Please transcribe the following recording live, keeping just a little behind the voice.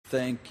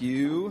Thank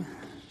you.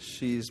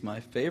 She's my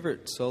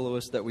favorite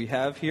soloist that we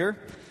have here.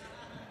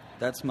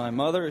 That's my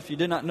mother, if you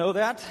did not know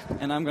that.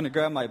 And I'm going to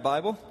grab my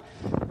Bible,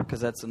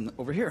 because that's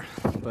over here.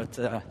 But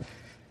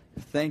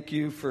thank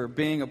you for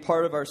being a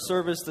part of our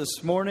service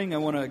this morning. I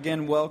want to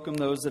again welcome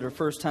those that are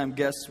first-time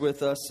guests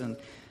with us. And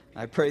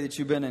I pray that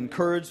you've been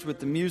encouraged with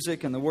the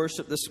music and the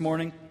worship this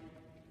morning,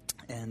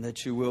 and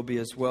that you will be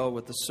as well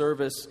with the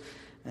service.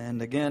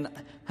 And again,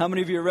 how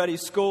many of you are ready?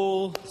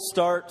 School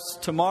starts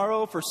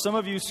tomorrow. For some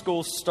of you,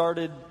 school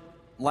started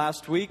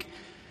last week,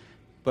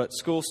 but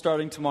school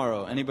starting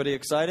tomorrow. Anybody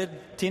excited?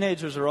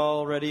 Teenagers are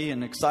all ready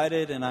and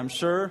excited, and I'm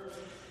sure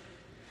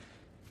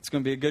it's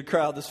going to be a good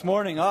crowd this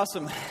morning.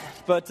 Awesome.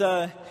 But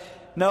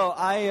no,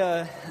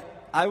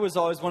 I was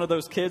always one of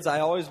those kids.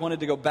 I always wanted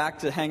to go back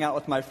to hang out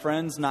with my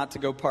friends, not to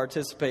go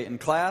participate in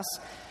class.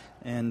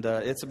 And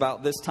it's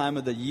about this time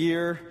of the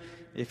year.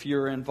 If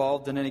you're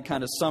involved in any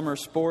kind of summer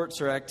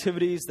sports or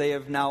activities, they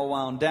have now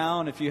wound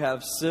down. If you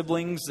have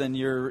siblings, then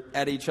you're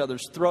at each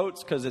other's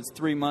throats because it's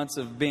 3 months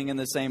of being in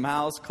the same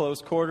house,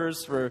 close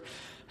quarters for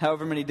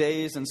however many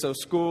days. And so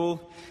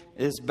school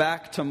is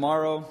back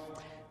tomorrow.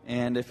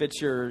 And if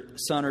it's your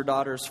son or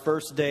daughter's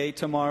first day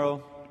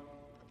tomorrow,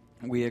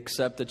 we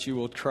accept that you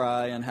will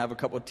cry and have a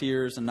couple of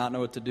tears and not know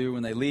what to do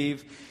when they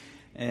leave.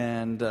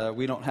 And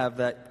we don't have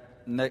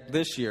that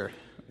this year.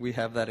 We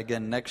have that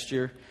again next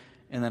year.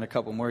 And then a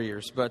couple more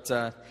years. But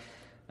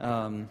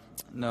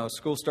no,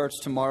 school starts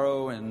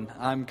tomorrow, and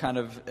I'm kind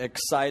of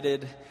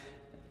excited.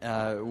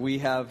 We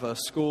have a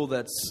school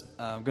that's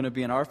going to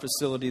be in our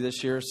facility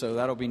this year, so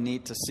that'll be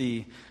neat to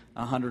see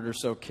 100 or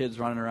so kids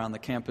running around the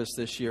campus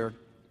this year.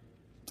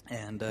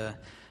 And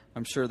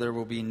I'm sure there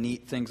will be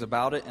neat things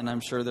about it, and I'm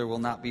sure there will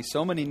not be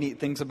so many neat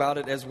things about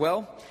it as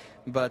well.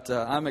 But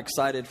I'm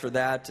excited for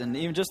that, and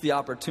even just the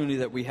opportunity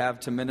that we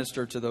have to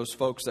minister to those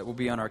folks that will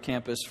be on our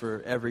campus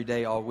for every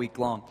day all week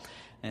long.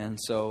 And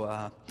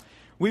so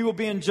we will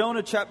be in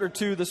Jonah chapter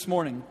 2 this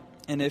morning.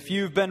 And if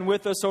you've been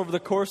with us over the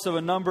course of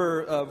a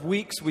number of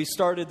weeks, we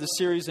started the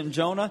series in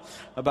Jonah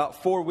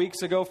about 5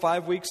 weeks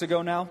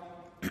ago now.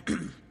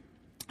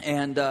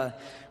 And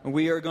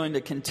we are going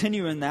to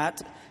continue in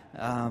that.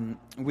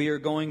 We are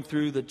going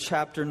through the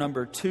chapter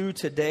number 2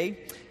 today.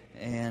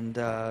 And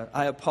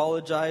I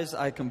apologize.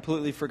 I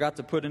completely forgot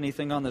to put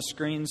anything on the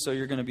screen, so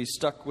you're going to be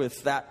stuck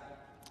with that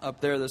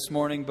up there this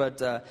morning.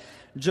 But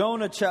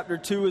Jonah chapter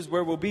 2 is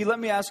where we'll be. Let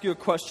me ask you a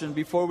question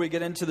before we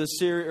get into the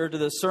series or to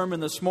the sermon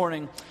this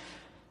morning.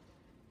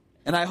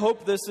 And I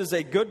hope this is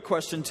a good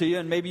question to you,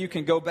 and maybe you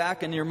can go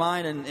back in your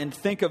mind and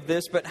think of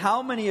this. But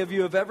how many of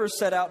you have ever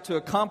set out to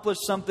accomplish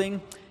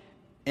something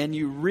and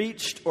you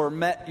reached or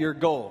met your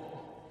goal?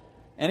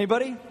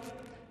 Anybody?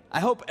 I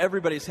hope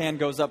everybody's hand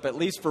goes up at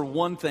least for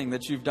one thing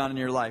that you've done in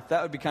your life.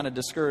 That would be kind of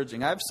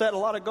discouraging. I've set a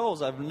lot of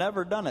goals. I've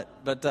never done it.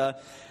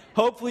 But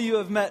hopefully you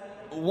have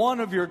met one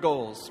of your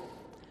goals.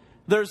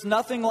 There's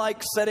nothing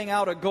like setting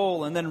out a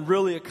goal and then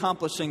really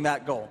accomplishing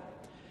that goal.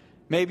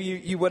 Maybe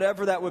you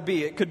whatever that would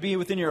be. It could be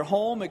within your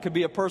home. It could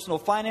be a personal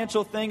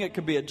financial thing. It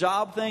could be a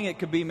job thing. It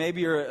could be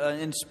maybe you're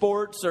in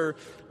sports or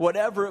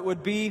whatever it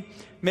would be.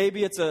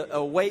 Maybe it's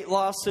a weight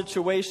loss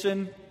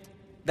situation.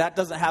 That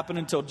doesn't happen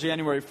until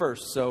January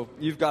 1st, so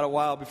you've got a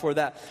while before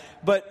that.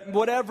 But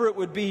whatever it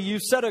would be, you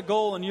set a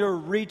goal and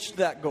you've reached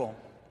that goal.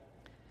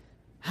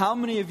 How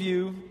many of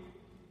you,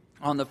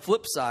 on the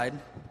flip side,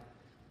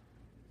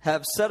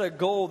 have set a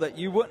goal that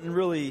you wouldn't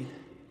really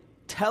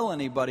tell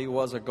anybody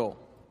was a goal?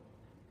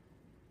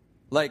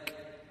 Like,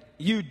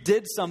 you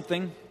did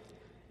something.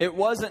 It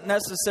wasn't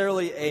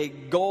necessarily a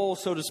goal,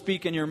 so to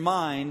speak, in your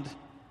mind,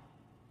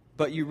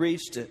 but you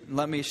reached it. And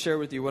let me share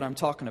with you what I'm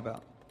talking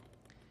about.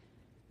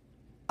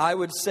 I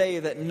would say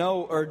that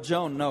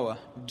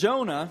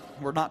Jonah,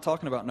 we're not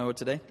talking about Noah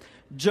today.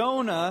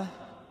 Jonah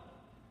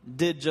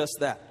did just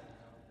that.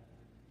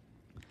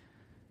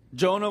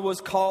 Jonah was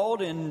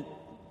called in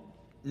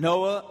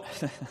Noah.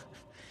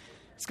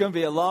 It's going to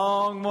be a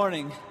long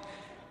morning.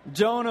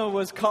 Jonah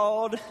was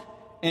called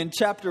in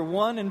chapter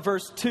 1 and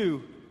verse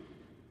 2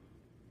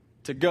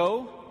 to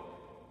go.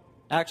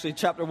 Actually,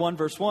 chapter 1,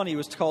 verse 1, he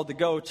was called to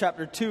go.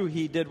 Chapter 2,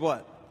 he did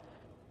what?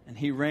 And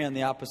he ran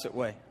the opposite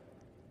way.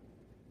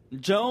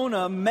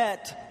 Jonah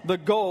met the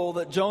goal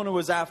that Jonah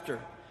was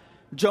after.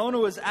 Jonah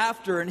was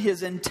after, and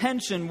his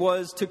intention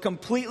was to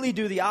completely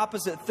do the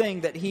opposite thing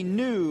that he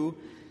knew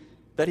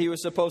that he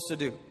was supposed to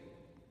do.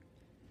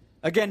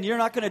 Again, you're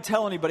not going to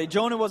tell anybody.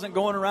 Jonah wasn't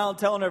going around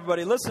telling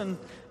everybody, listen,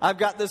 I've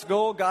got this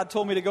goal. God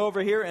told me to go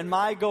over here, and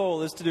my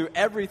goal is to do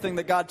everything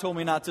that God told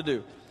me not to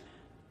do.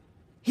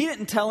 He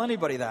didn't tell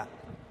anybody that.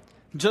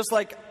 Just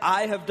like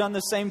I have done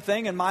the same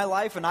thing in my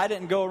life, and I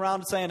didn't go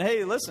around saying,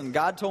 hey, listen,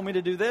 God told me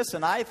to do this,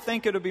 and I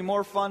think it would be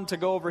more fun to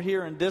go over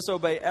here and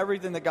disobey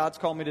everything that God's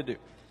called me to do.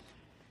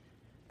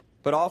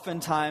 But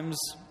oftentimes,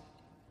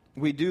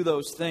 we do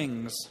those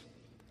things,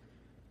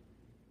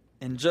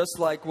 and just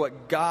like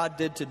what God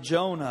did to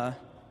Jonah,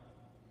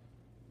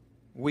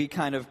 we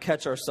kind of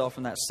catch ourselves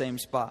in that same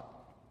spot.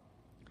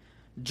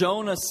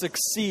 Jonah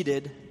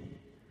succeeded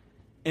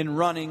in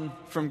running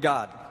from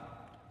God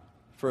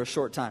for a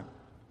short time.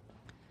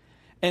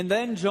 And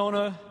then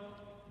Jonah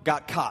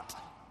got caught.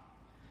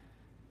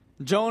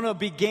 Jonah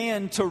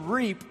began to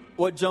reap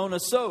what Jonah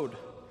sowed.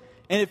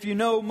 And if you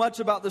know much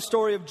about the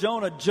story of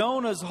Jonah,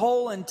 Jonah's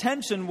whole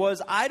intention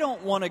was, I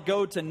don't want to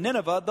go to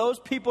Nineveh. Those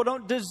people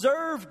don't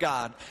deserve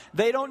God.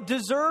 They don't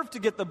deserve to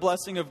get the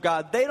blessing of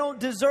God. They don't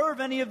deserve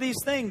any of these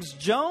things.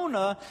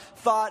 Jonah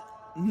thought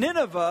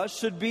Nineveh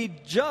should be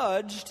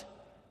judged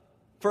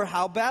for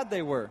how bad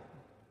they were.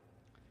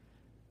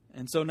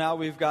 And so now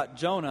we've got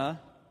Jonah.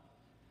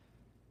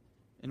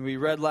 And we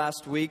read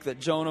last week that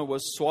Jonah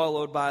was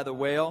swallowed by the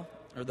whale,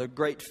 or the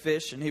great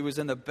fish, and he was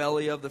in the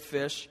belly of the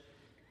fish.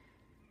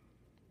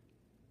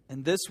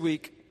 And this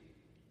week,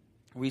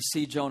 we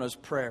see Jonah's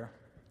prayer.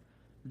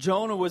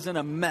 Jonah was in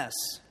a mess.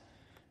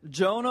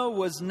 Jonah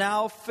was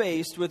now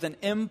faced with an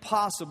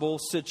impossible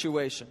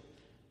situation.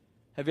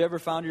 Have you ever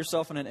found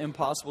yourself in an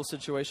impossible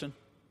situation?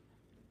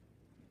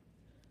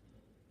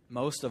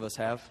 Most of us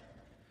have.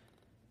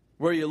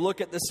 Where you look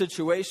at the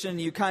situation,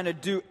 you kind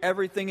of do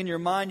everything in your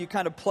mind, you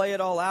kind of play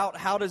it all out.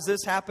 How does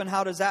this happen?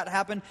 How does that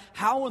happen?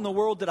 How in the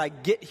world did I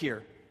get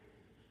here?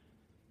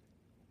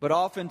 But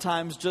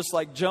oftentimes, just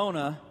like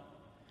Jonah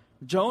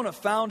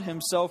found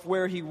himself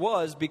where he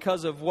was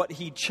because of what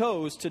he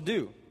chose to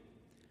do.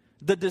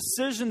 The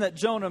decision that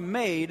Jonah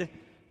made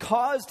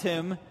caused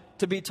him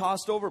to be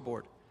tossed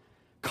overboard,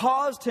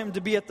 caused him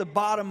to be at the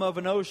bottom of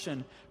an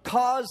ocean,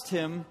 caused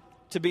him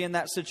to be in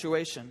that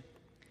situation,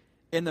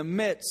 in the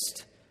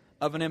midst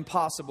of an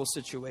impossible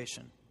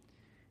situation.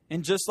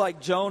 And just like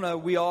Jonah,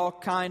 we all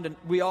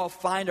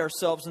find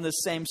ourselves in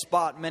this same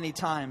spot many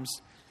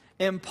times.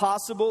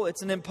 Impossible,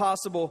 it's an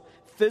impossible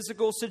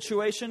physical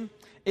situation.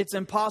 It's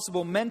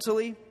impossible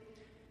mentally,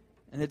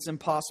 and it's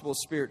impossible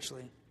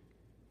spiritually.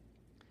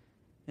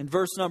 In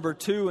verse number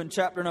 2, in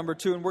chapter number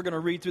 2, and we're going to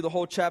read through the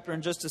whole chapter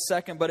in just a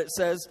second, but it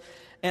says,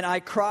 "And I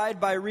cried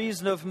by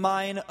reason of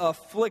mine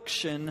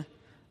affliction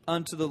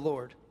unto the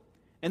Lord."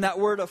 And that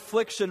word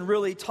affliction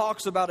really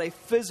talks about a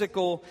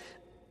physical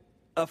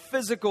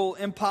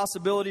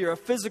impossibility or a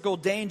physical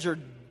danger.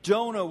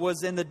 Jonah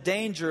was in the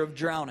danger of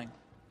drowning.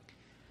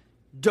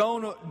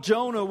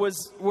 Jonah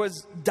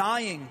was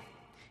dying.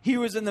 He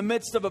was in the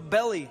midst of a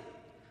belly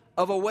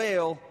of a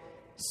whale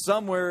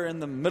somewhere in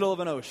the middle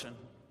of an ocean.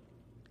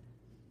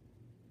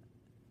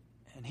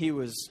 And he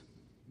was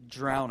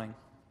drowning.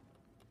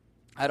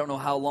 I don't know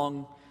how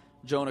long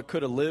Jonah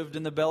could have lived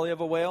in the belly of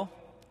a whale,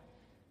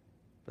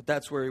 but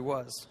that's where he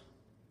was,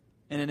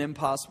 in an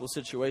impossible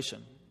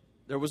situation.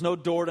 There was no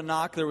door to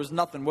knock. There was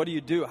nothing. What do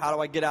you do? How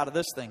do I get out of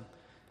this thing?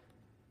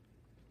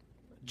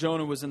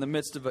 Jonah was in the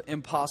midst of an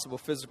impossible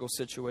physical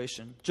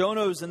situation.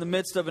 Jonah was in the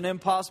midst of an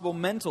impossible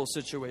mental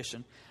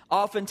situation.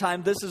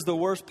 Oftentimes, this is the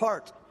worst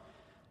part.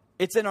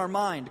 It's in our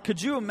mind. Could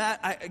you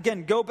imagine?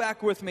 Again, go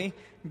back with me.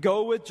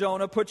 Go with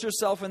Jonah. Put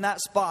yourself in that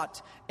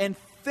spot and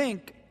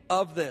think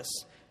of this.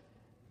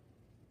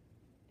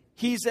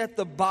 He's at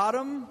the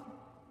bottom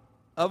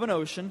of an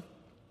ocean,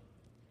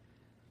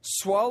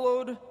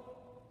 swallowed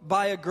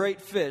by a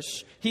great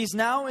fish. He's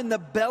now in the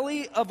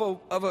belly of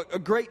a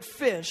great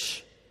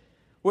fish,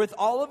 with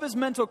all of his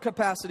mental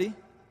capacity,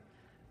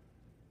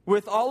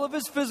 with all of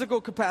his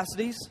physical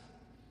capacities.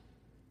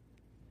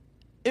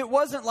 It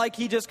wasn't like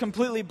he just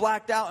completely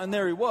blacked out and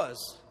there he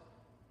was.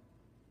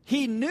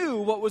 He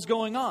knew what was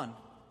going on.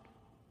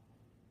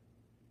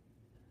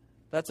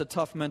 That's a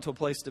tough mental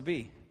place to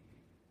be.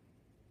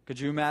 Could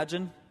you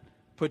imagine?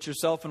 Put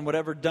yourself in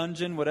whatever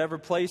dungeon, whatever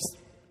place,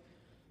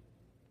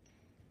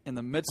 in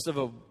the midst of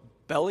a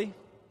belly,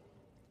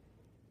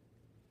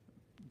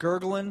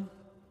 gurgling.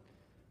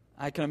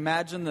 I can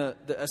imagine the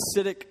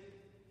acidic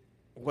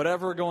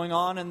whatever going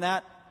on in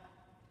that.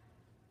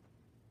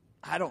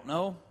 I don't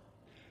know.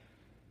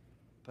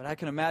 But I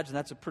can imagine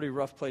that's a pretty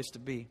rough place to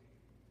be.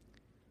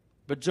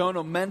 But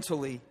Jonah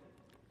mentally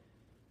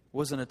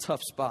was in a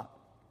tough spot.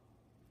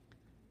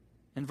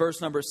 In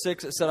verse number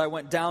 6, it said, "I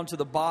went down to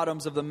the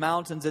bottoms of the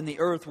mountains, and the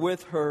earth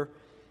with her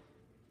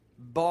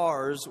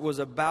bars was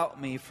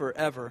about me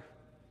forever.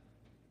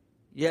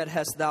 Yet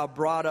hast thou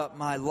brought up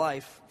my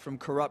life from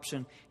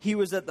corruption." He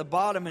was at the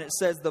bottom, and it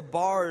says the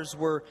bars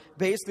were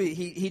basically,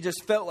 he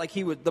just felt like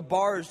the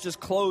bars just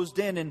closed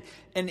in,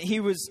 and he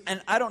was,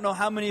 and I don't know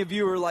how many of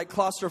you are like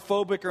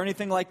claustrophobic or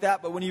anything like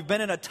that, but when you've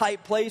been in a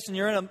tight place and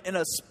you're in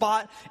a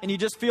spot and you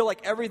just feel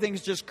like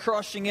everything's just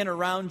crushing in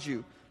around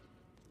you.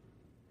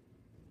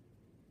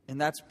 And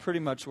that's pretty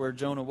much where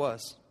Jonah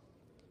was.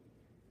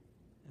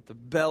 At the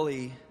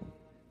belly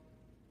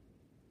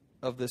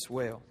of this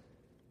whale.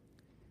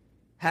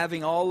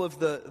 Having all of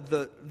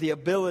the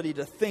ability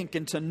to think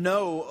and to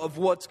know of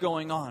what's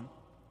going on.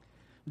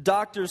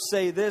 Doctors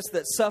say this,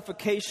 that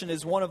suffocation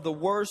is one of the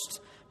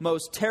worst,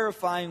 most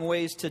terrifying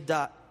ways to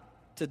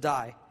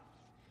die.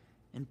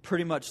 And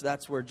pretty much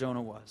that's where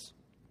Jonah was.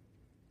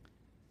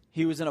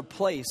 He was in a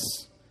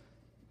place,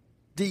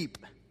 deep,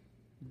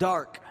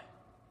 dark,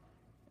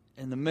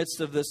 in the midst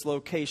of this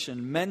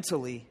location.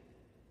 Mentally,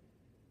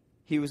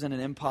 he was in an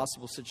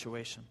impossible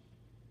situation.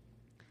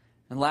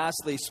 And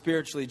lastly,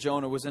 spiritually,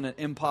 Jonah was in an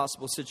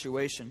impossible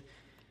situation.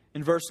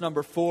 In verse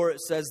number 4,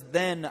 it says,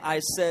 "Then I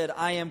said,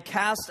 I am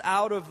cast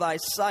out of thy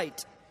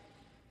sight,"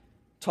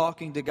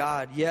 talking to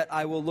God, "yet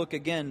I will look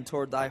again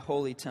toward thy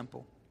holy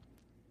temple."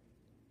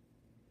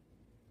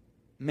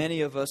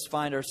 Many of us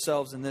find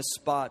ourselves in this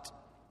spot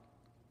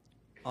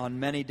on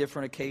many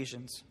different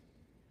occasions.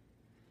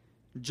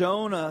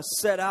 Jonah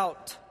set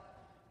out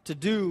to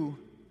do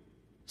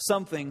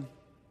something,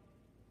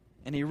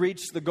 and he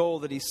reached the goal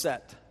that he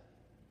set,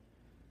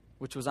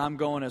 which was, I'm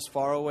going as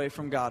far away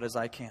from God as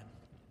I can.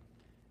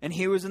 And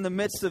he was in the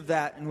midst of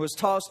that and was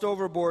tossed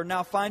overboard,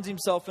 now finds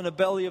himself in the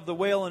belly of the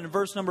whale. And in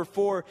verse number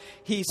 4,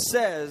 he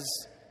says,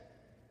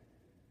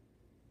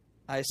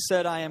 I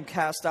said, I am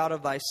cast out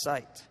of thy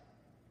sight.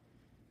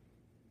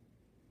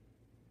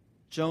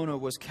 Jonah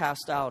was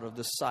cast out of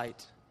the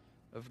sight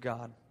of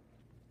God.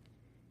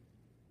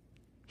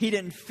 He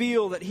didn't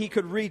feel that he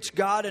could reach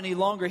God any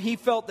longer. He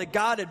felt that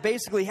God had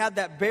basically had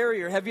that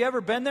barrier. Have you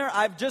ever been there?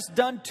 I've just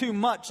done too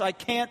much. I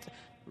can't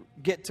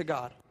get to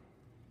God.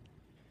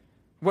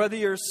 Whether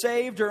you're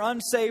saved or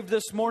unsaved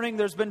this morning,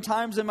 there's been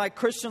times in my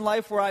Christian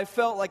life where I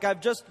felt like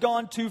I've just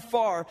gone too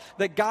far,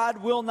 that God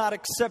will not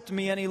accept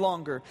me any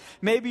longer.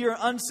 Maybe you're an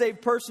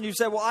unsaved person. You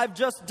say, well, I've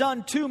just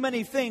done too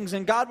many things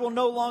and God will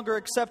no longer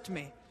accept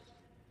me.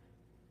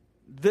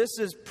 This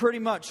is pretty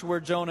much where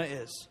Jonah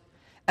is.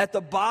 At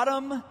the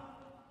bottom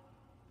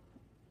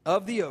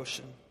of the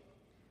ocean,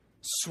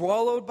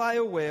 swallowed by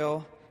a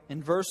whale.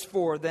 In verse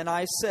 4, then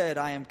I said,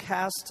 I am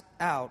cast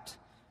out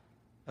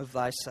of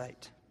thy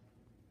sight.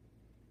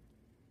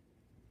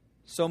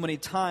 So many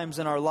times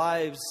in our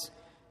lives,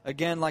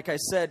 again, like I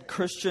said,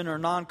 Christian or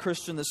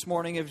non-Christian this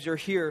morning, if you're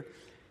here,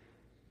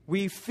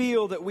 we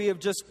feel that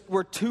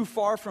we're too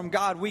far from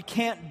God. We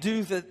can't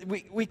do that.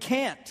 We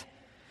can't.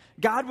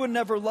 God would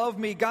never love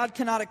me. God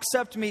cannot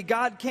accept me.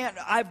 God can't.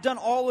 I've done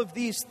all of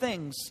these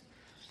things.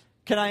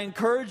 Can I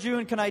encourage you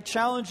and can I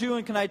challenge you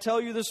and can I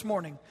tell you this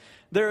morning,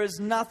 there is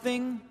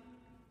nothing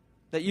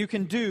that you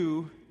can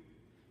do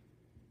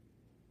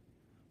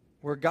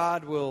where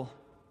God will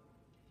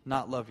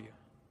not love you.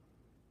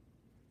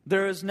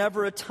 There is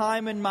never a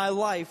time in my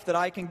life that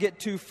I can get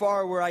too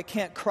far where I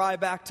can't cry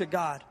back to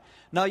God.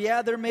 Now,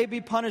 yeah, there may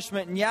be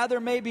punishment, and yeah,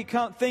 there may be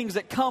things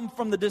that come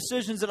from the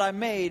decisions that I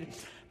made,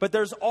 but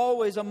there's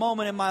always a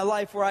moment in my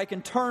life where I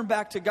can turn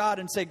back to God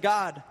and say,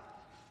 God,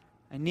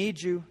 I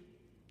need you.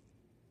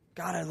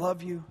 God, I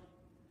love you.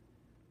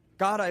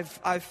 God,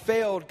 I've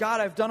failed.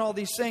 God, I've done all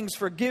these things.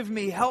 Forgive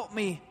me. Help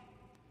me.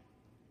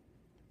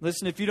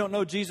 Listen, if you don't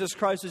know Jesus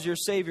Christ as your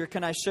Savior,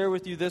 can I share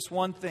with you this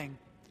one thing?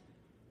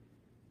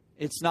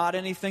 It's not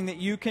anything that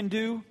you can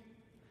do,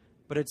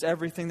 but it's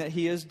everything that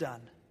He has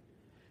done.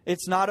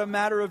 It's not a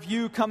matter of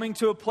you coming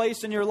to a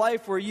place in your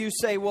life where you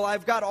say, well,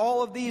 I've got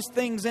all of these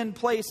things in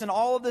place and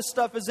all of this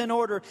stuff is in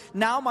order.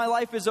 Now my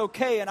life is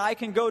okay and I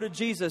can go to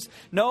Jesus.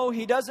 No,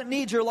 He doesn't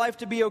need your life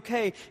to be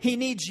okay. He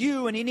needs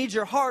you and He needs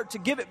your heart to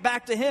give it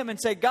back to Him and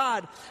say,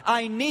 God,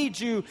 I need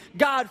you.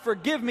 God,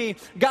 forgive me.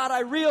 God,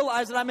 I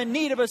realize that I'm in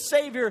need of a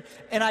Savior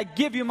and I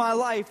give you my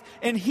life.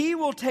 And He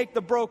will take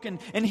the broken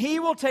and He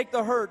will take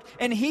the hurt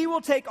and He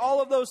will take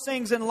all of those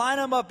things and line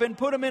them up and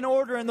put them in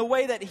order in the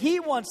way that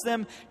He wants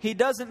them. He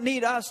doesn't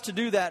need us to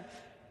do that.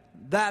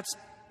 That's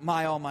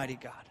my Almighty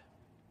God.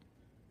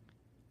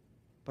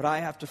 But I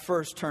have to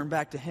first turn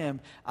back to Him.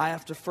 I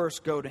have to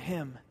first go to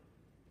Him.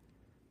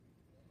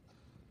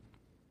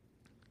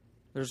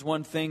 There's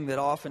one thing that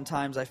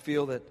oftentimes I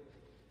feel that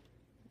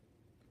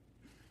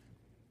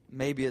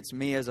maybe it's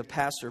me as a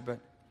pastor, but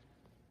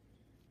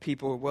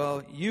people,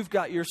 well, you've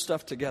got your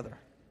stuff together.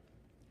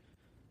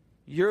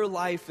 Your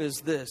life is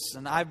this,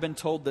 and I've been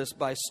told this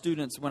by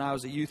students when I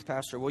was a youth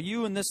pastor. Well,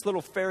 you and this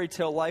little fairy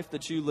tale life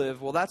that you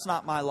live, well, that's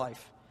not my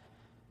life.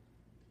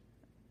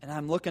 And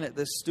I'm looking at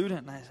this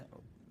student, and I say,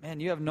 man,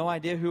 you have no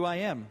idea who I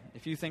am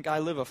if you think I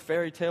live a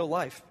fairy tale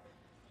life.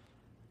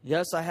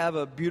 Yes, I have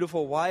a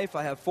beautiful wife.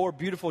 I have 4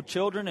 beautiful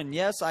children. And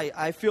yes,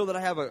 I feel that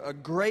I have a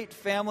great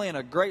family and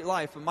a great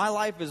life. But my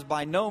life is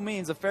by no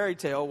means a fairy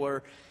tale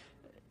where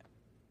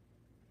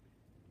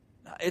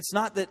it's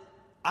not that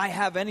I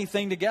have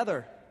anything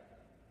together.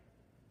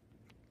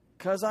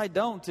 Because I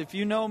don't. If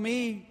you know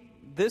me,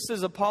 this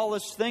is a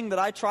polished thing that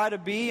I try to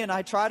be, and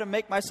I try to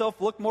make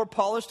myself look more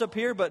polished up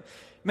here. But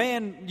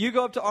man, you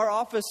go up to our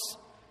office,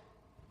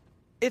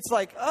 it's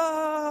like,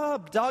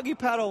 doggy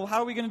paddle.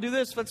 How are we going to do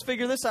this? Let's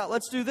figure this out.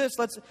 Let's do this.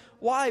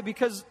 Why?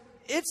 Because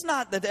it's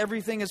not that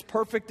everything is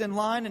perfect in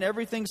line and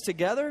everything's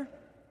together.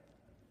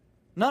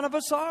 None of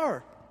us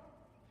are.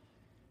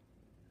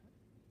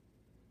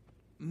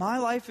 My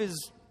life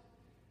is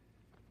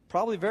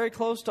probably very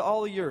close to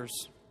all of yours.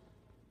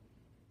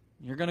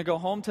 You're going to go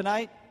home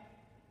tonight.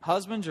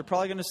 Husbands, you're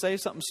probably going to say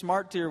something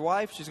smart to your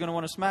wife. She's going to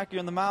want to smack you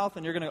in the mouth,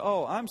 and you're going to go,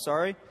 oh, I'm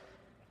sorry.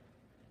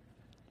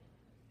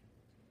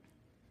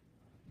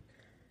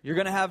 You're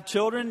going to have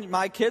children.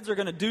 My kids are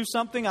going to do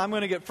something. I'm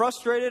going to get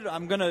frustrated.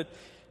 I'm going to,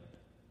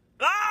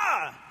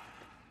 I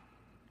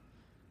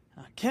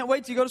can't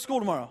wait till you go to school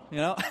tomorrow, you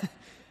know.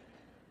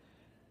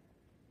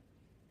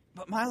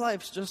 But my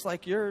life's just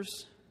like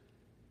yours.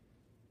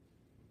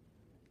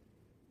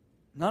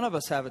 None of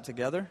us have it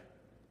together.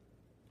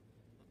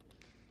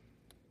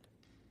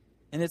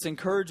 And it's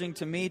encouraging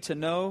to me to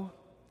know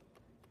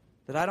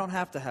that I don't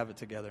have to have it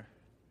together.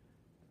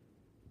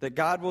 That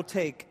God will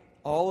take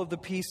all of the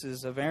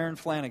pieces of Aaron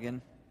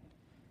Flanagan,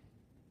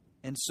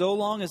 and so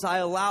long as I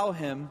allow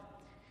Him,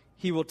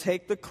 He will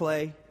take the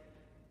clay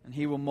and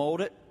He will mold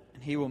it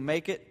and He will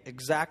make it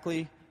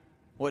exactly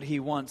what He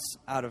wants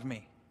out of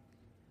me.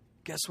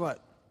 Guess what?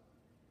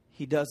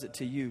 He does it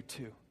to you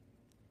too.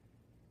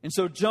 And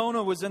so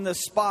Jonah was in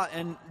this spot,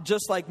 and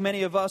just like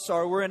many of us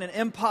are, we're in an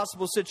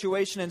impossible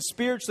situation. And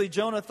spiritually,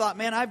 Jonah thought,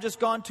 man, I've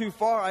just gone too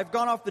far. I've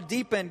gone off the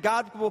deep end.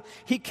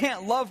 He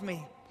can't love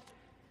me.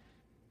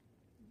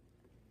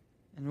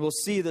 And we'll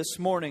see this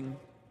morning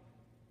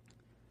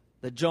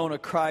that Jonah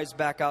cries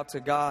back out to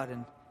God,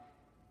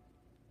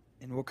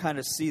 and we'll kind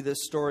of see this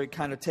story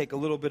kind of take a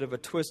little bit of a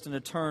twist and a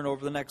turn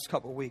over the next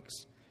couple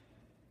weeks.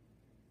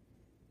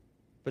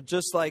 But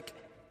just like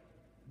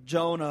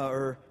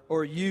Jonah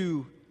or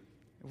you,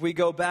 if we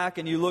go back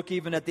and you look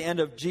even at the end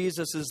of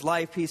Jesus'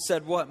 life, He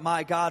said, what?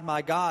 My God,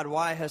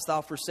 why hast thou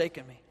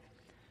forsaken me?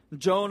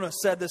 Jonah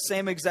said the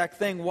same exact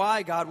thing.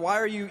 Why, God? Why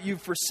are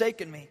you've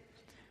forsaken me?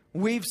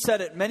 We've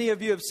said it. Many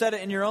of you have said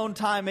it in your own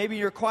time, maybe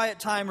your quiet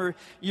time, or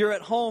you're at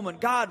home, and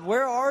God,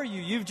 where are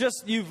you?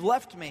 You've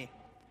left me.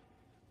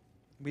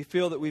 We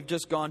feel that we've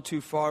just gone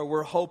too far.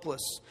 We're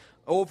hopeless,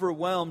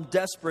 overwhelmed,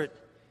 desperate,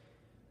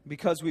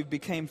 because we've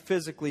become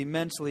physically,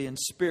 mentally, and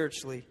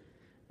spiritually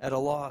at a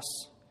loss.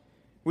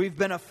 We've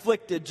been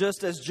afflicted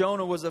just as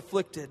Jonah was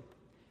afflicted.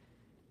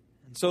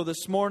 And so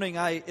this morning,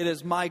 it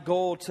is my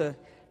goal to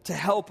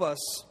help us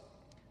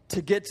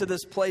to get to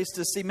this place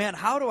to see, man,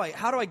 how do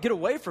I get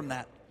away from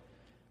that?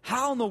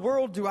 How in the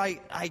world do I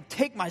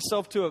take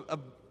myself to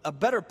a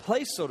better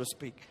place, so to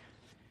speak?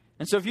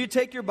 And so if you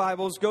take your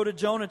Bibles, go to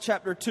Jonah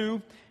chapter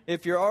 2.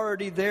 If you're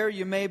already there,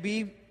 you may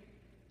be.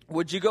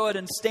 Would you go ahead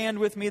and stand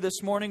with me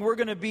this morning? I'm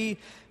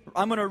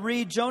going to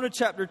read Jonah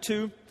chapter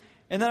 2.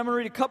 And then I'm going to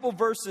read a couple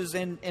verses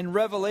in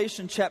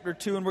Revelation chapter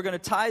 2, and we're going to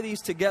tie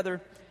these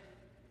together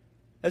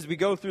as we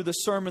go through the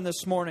sermon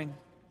this morning.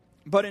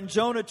 But in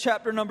Jonah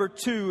chapter number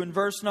 2, in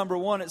verse number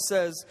 1, it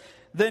says,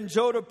 Then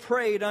Jonah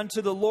prayed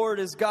unto the Lord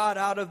his God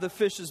out of the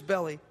fish's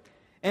belly,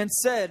 and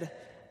said,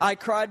 I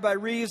cried by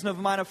reason of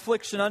mine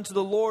affliction unto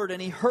the Lord, and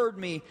He heard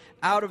me.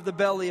 Out of the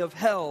belly of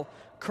hell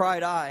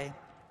cried I,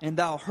 and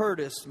Thou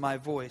heardest my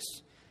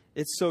voice.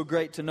 It's so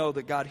great to know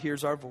that God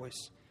hears our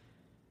voice.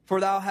 For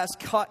Thou hast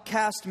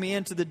cast me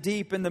into the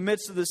deep, in the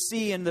midst of the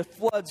sea, and the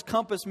floods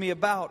compassed me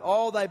about.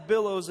 All Thy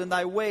billows and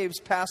Thy waves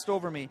passed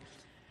over me.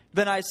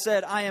 Then I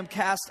said, I am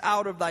cast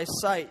out of Thy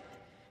sight,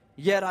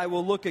 yet I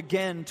will look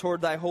again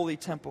toward Thy holy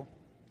temple.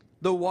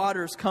 The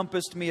waters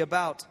compassed me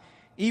about,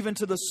 even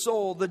to the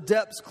soul. The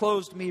depths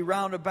closed me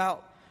round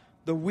about.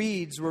 The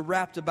weeds were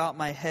wrapped about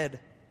my head.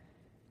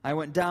 I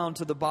went down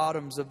to the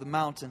bottoms of the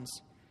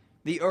mountains.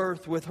 The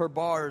earth with her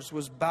bars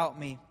was about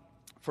me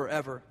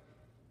forever.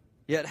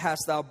 Yet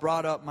hast Thou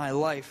brought up my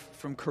life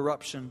from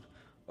corruption,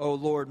 O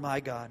Lord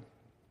my God.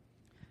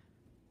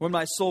 When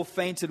my soul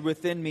fainted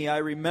within me, I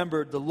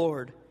remembered the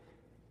Lord,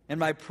 and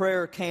my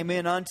prayer came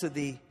in unto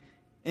Thee,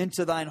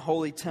 into Thine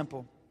holy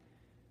temple.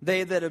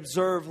 They that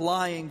observe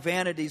lying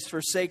vanities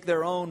forsake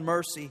their own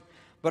mercy,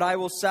 but I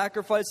will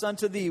sacrifice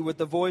unto Thee with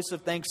the voice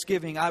of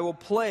thanksgiving. I will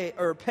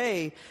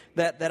pay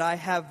that I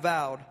have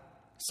vowed.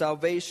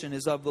 Salvation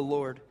is of the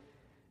Lord.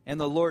 And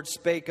the Lord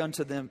spake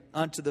unto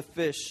the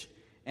fish,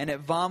 and it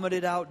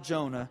vomited out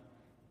Jonah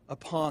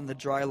upon the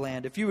dry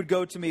land. If you would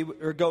go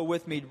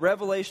with me,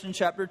 Revelation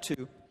chapter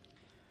 2.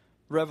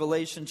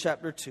 Revelation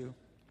chapter 2.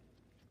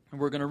 And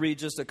we're going to read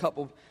just a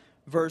couple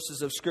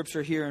verses of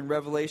Scripture here in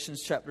Revelation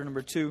chapter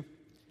number 2.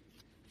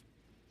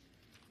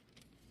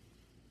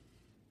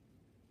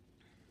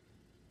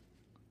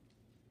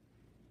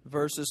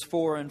 Verses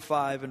 4 and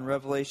 5 in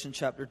Revelation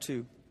chapter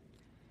 2.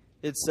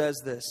 It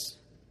says this,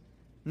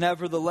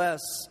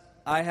 Nevertheless,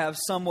 I have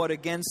somewhat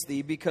against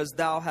thee, because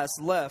thou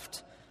hast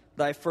left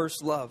thy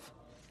first love.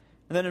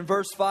 And then in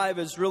verse 5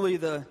 is really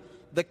the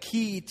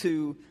key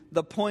to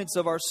the points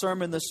of our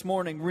sermon this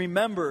morning.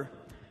 Remember,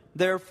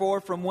 therefore,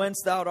 from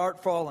whence thou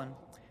art fallen,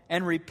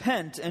 and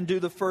repent and do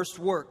the first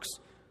works,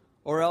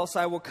 or else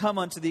I will come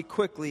unto thee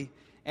quickly,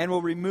 and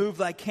will remove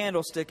thy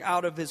candlestick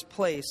out of his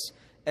place,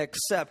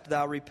 except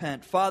thou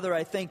repent. Father,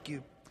 I thank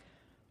You.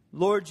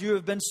 Lord, You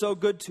have been so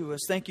good to us.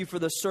 Thank You for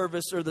the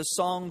service or the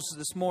songs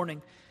this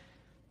morning.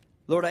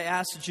 Lord, I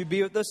ask that You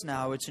be with us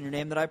now. It's in Your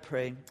name that I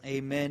pray.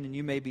 Amen. And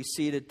you may be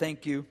seated.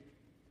 Thank you.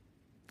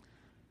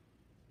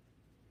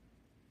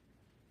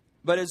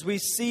 But as we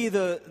see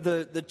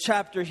the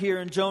chapter here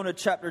in Jonah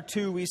chapter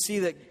 2, we see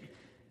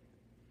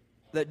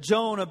that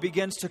Jonah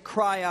begins to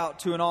cry out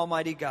to an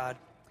almighty God.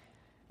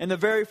 And the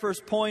very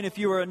first point, if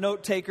you were a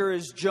note taker,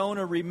 is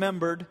Jonah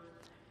remembered.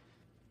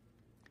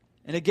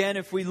 And again,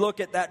 if we look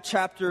at that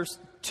chapter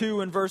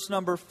 2 and verse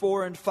number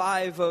 4 and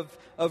 5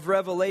 of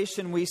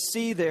Revelation, we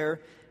see there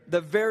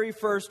the very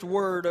first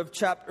word of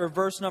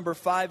verse number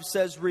 5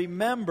 says,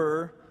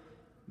 Remember,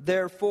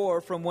 therefore,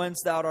 from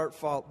whence thou art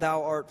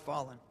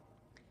fallen.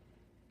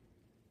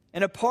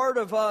 And a part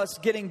of us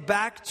getting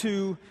back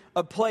to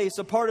a place,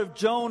 a part of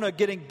Jonah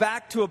getting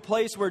back to a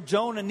place where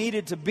Jonah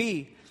needed to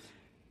be,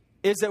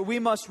 is that we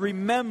must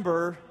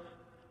remember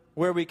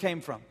where we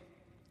came from.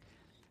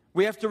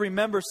 We have to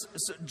remember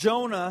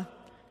Jonah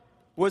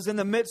was in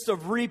the midst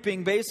of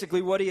reaping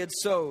basically what he had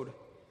sowed.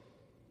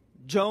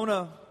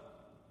 Jonah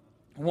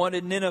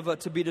wanted Nineveh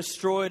to be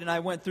destroyed, and I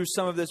went through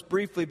some of this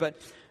briefly, but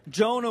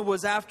Jonah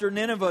was after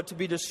Nineveh to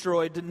be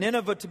destroyed,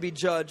 Nineveh to be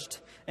judged,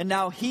 and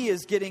now he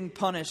is getting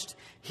punished.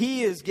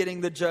 He is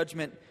getting the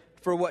judgment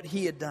for what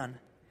he had done.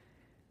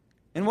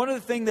 And one of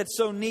the things that's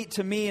so neat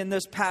to me in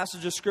this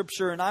passage of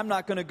Scripture, and I'm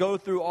not going to go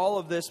through all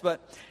of this,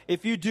 but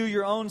if you do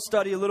your own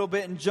study a little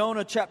bit in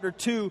Jonah chapter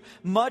 2,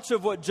 much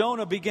of what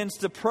Jonah begins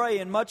to pray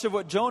and much of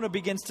what Jonah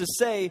begins to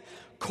say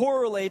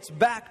correlates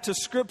back to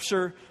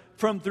Scripture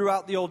from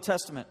throughout the Old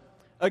Testament.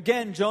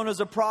 Again, Jonah's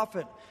a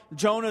prophet.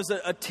 Jonah's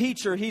a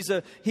teacher. He's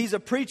a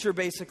preacher,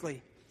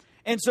 basically.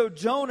 And so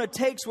Jonah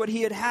takes what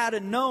he had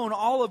and known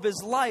all of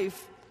his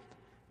life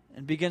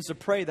and begins to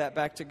pray that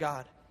back to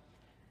God.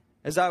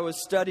 As I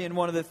was studying,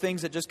 one of the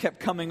things that just kept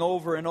coming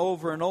over and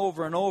over and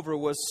over and over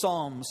was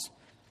Psalms.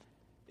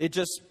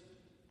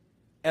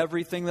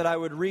 Everything that I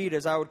would read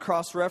as I would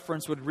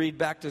cross-reference would read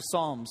back to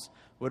Psalms,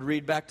 would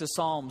read back to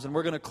Psalms. And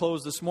we're going to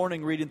close this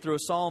morning reading through a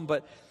Psalm,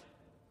 but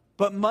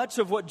much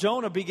of what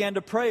Jonah began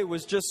to pray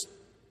was just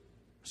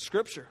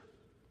Scripture.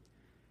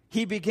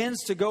 He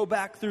begins to go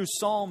back through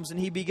Psalms and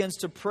he begins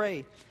to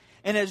pray.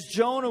 And as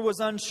Jonah was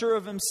unsure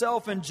of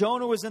himself and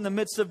Jonah was in the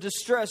midst of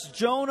distress,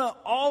 Jonah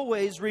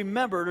always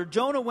remembered, or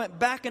Jonah went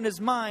back in his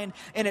mind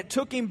and it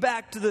took him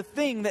back to the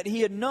thing that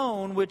he had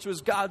known, which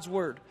was God's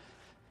Word.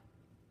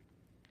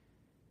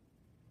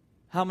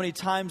 How many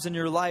times in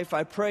your life,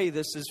 I pray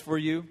this is for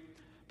you,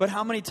 but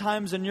how many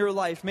times in your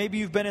life, maybe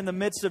you've been in the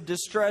midst of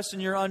distress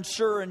and you're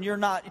unsure and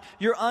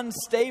you're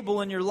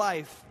unstable in your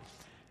life.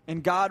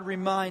 And God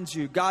reminds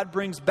you, God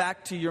brings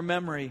back to your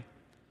memory.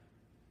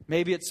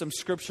 Maybe it's some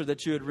Scripture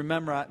that you had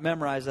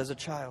memorized as a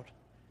child.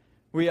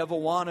 We have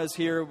Awanas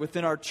here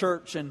within our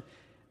church, and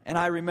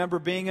I remember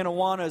being in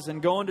Awanas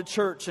and going to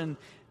church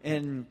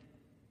and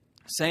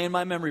saying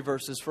my memory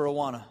verses for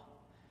Awana.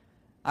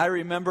 I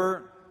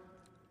remember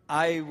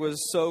I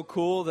was so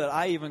cool that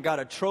I even got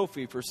a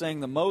trophy for saying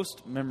the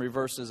most memory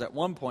verses at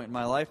one point in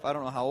my life. I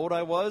don't know how old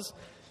I was.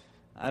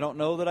 I don't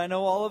know that I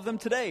know all of them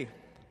today.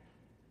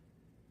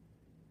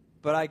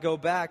 But I go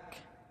back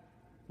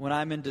when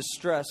I'm in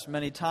distress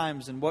many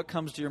times, and what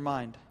comes to your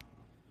mind?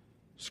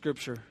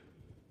 Scripture.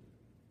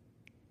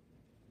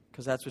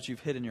 Because that's what you've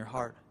hid in your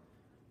heart.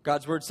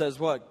 God's Word says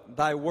what?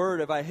 Thy word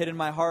have I hid in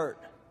my heart,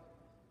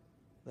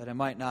 that I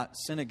might not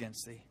sin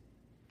against thee.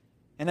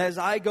 And as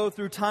I go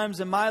through times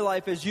in my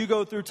life, as you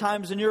go through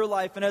times in your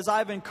life, and as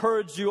I've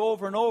encouraged you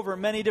over and over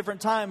many different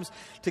times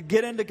to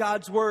get into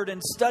God's Word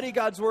and study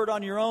God's Word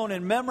on your own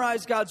and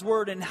memorize God's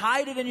Word and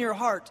hide it in your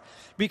heart,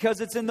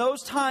 because it's in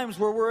those times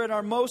where we're in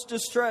our most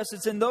distress,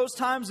 it's in those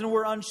times when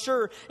we're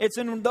unsure, it's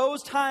in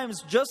those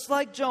times, just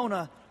like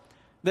Jonah,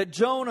 that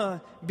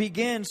Jonah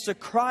begins to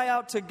cry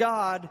out to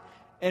God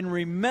and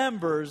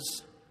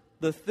remembers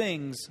the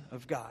things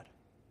of God.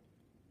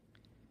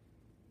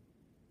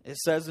 It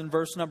says in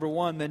verse number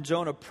 1, then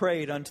Jonah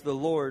prayed unto the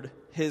Lord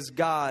his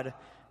God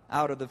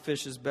out of the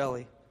fish's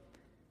belly,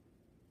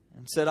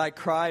 and said, I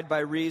cried by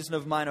reason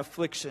of mine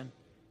affliction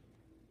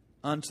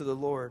unto the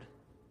Lord,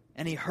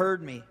 and he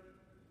heard me.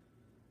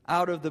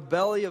 Out of the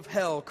belly of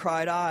hell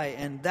cried I,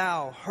 and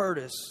thou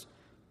heardest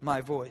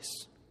my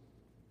voice.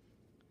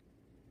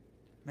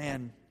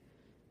 Man,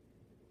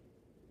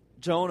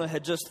 Jonah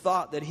had just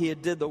thought that he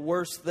had did the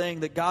worst thing,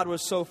 that God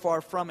was so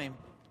far from him.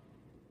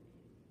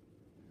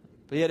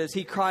 But yet as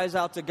he cries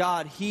out to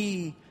God,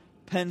 he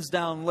pens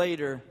down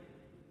later,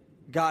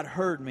 God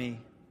heard me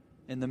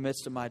in the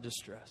midst of my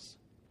distress.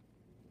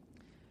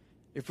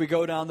 If we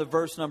go down to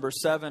verse number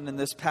 7 in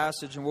this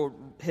passage, and we'll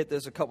hit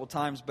this a couple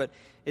times, but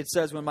it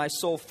says, when my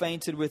soul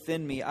fainted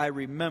within me, I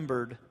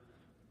remembered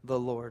the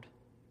Lord.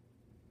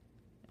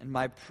 And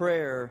my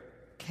prayer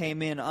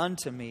came in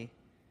unto me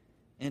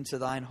into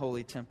thine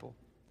holy temple.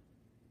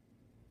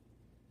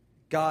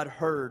 God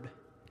heard,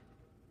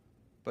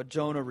 but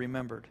Jonah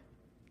remembered.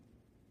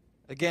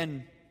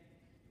 Again,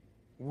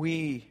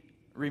 we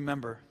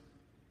remember.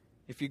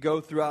 If you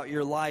go throughout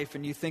your life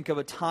and you think of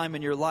a time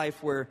in your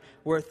life where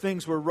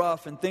things were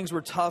rough and things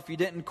were tough, you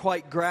didn't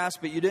quite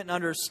grasp it, you didn't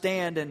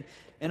understand,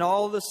 and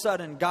all of a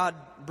sudden God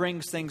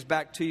brings things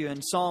back to you.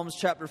 In Psalms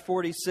chapter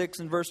 46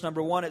 and verse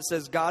number 1, it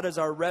says, God is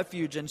our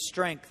refuge and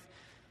strength,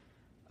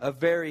 a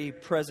very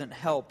present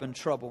help in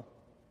trouble.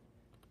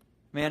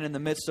 Man, in the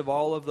midst of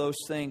all of those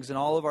things and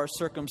all of our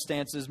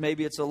circumstances,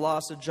 maybe it's a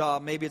loss of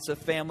job, maybe it's a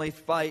family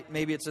fight,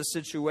 maybe it's a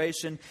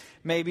situation,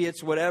 maybe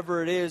it's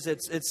whatever it is,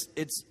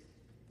 it's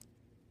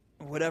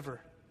whatever.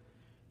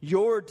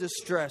 Your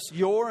distress,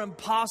 your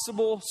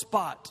impossible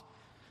spot,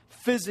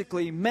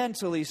 physically,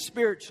 mentally,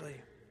 spiritually.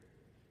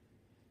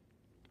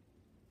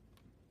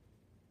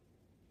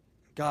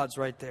 God's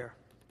right there.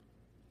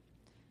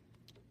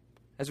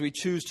 As we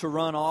choose to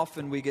run,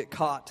 often we get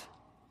caught.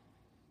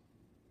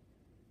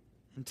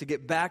 And to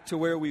get back to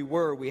where we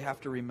were, we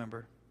have to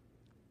remember.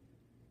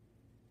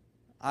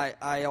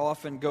 I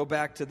often go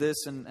back to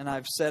this, and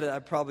I've said it,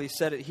 I've probably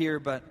said it here,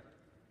 but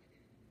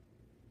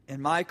in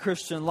my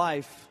Christian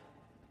life,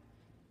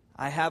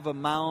 I have a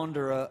mound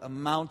or a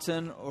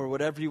mountain or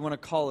whatever you want to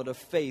call it, of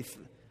faith,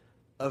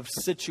 of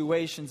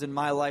situations in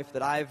my life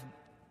that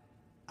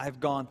I've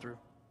gone through.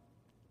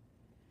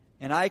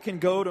 And I can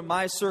go to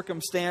my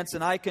circumstance,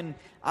 and I can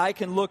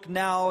look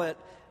now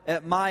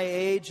at my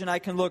age, and I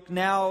can look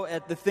now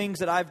at the things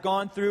that I've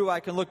gone through. I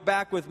can look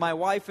back with my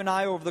wife and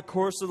I over the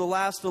course of the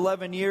last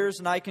 11 years,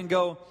 and I can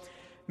go,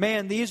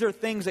 man, these are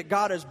things that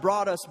God has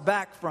brought us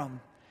back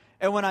from.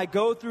 And when I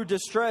go through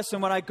distress,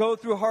 and when I go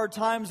through hard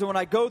times, and when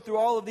I go through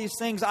all of these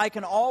things, I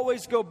can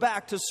always go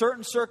back to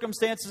certain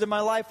circumstances in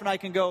my life, and I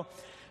can go,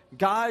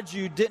 God,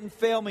 you didn't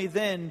fail me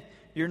then,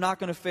 you're not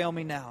going to fail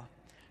me now.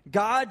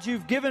 God,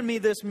 you've given me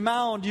this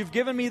mound, you've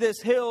given me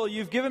this hill,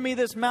 you've given me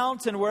this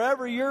mountain,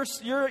 wherever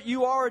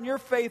you are in your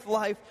faith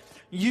life,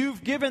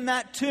 you've given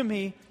that to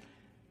me.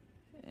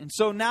 And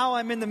so now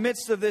I'm in the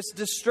midst of this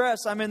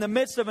distress, I'm in the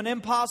midst of an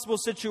impossible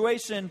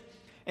situation,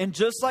 and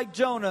just like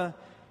Jonah,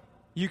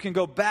 you can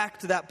go back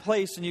to that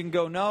place and you can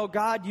go, no,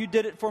 God, you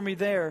did it for me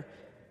there,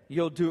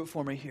 you'll do it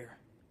for me here.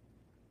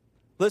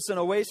 Listen,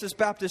 Oasis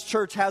Baptist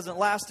Church hasn't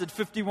lasted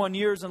 51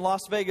 years in Las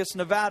Vegas,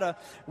 Nevada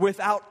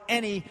without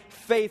any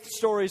faith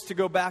stories to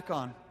go back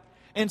on.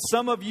 And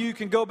some of you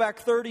can go back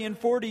 30 and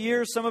 40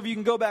 years. Some of you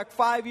can go back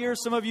 5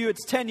 years. Some of you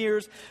it's 10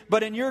 years.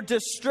 But in your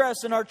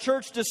distress, in our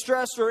church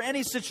distress or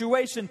any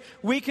situation,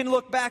 we can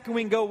look back and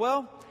we can go,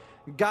 well,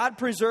 God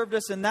preserved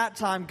us in that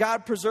time.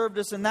 God preserved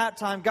us in that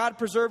time. God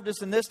preserved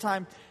us in this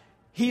time.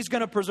 He's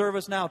going to preserve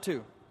us now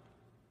too.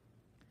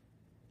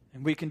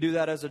 And we can do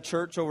that as a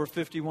church over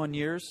 51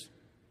 years.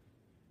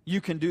 You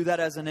can do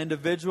that as an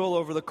individual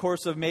over the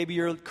course of maybe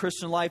your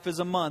Christian life is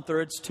a month, or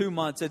it's 2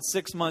 months, it's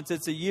 6 months,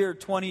 it's a year,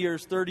 20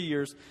 years, 30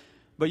 years.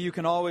 But you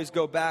can always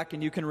go back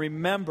and you can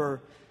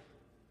remember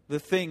the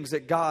things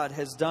that God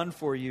has done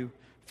for you,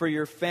 for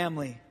your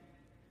family.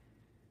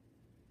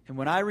 And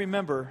when I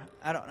remember,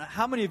 I don't know,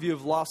 how many of you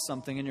have lost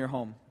something in your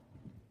home?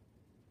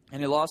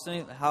 And you lost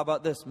anything? How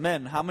about this?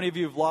 Men, how many of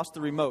you have lost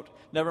the remote?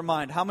 Never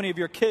mind. How many of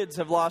your kids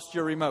have lost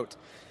your remote?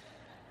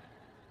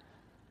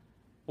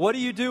 What do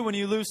you do when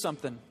you lose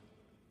something?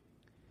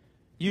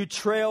 You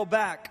trail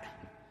back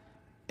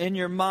in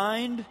your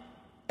mind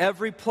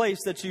every place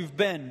that you've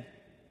been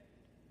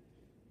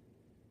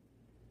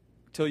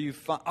till you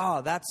find,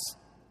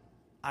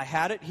 I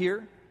had it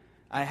here,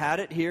 I had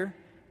it here,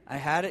 I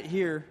had it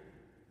here,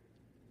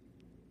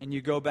 and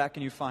you go back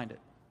and you find it.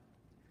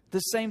 The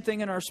same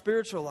thing in our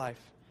spiritual life.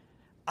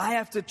 I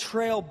have to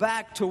trail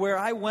back to where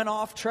I went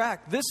off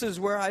track. This is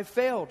where I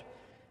failed.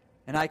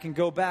 And I can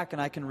go back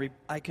and I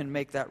can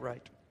make that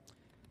right.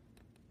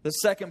 The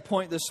second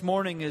point this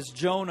morning is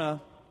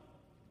Jonah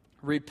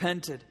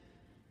repented.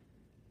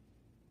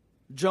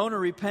 Jonah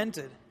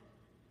repented.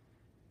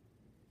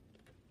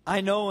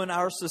 I know in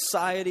our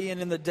society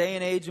and in the day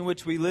and age in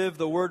which we live,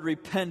 the word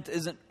repent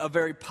isn't a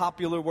very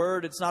popular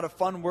word. It's not a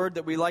fun word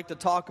that we like to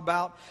talk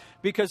about.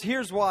 Because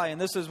here's why, and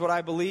this is what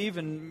I believe,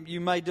 and you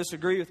might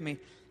disagree with me.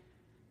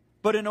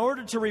 But in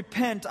order to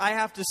repent, I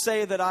have to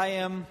say that I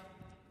am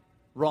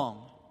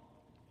wrong.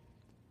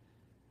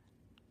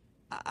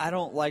 I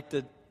don't like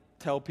to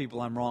tell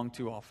people I'm wrong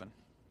too often.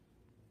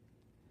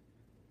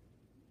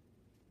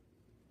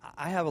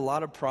 I have a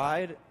lot of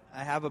pride.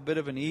 I have a bit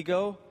of an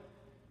ego,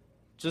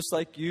 just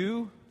like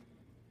you.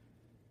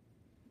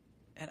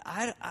 And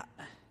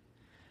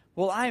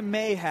I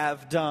may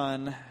have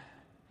done,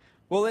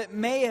 it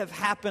may have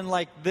happened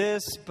like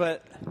this,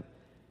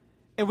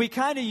 and we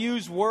kind of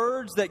use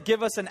words that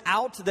give us an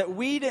out that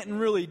we didn't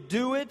really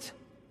do it.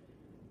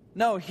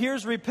 No,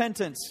 here's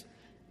repentance.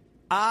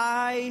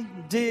 I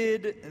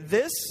did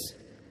this.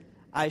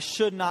 I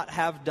should not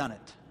have done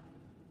it.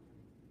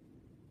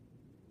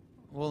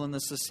 Well, in the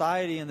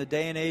society and the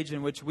day and age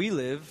in which we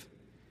live,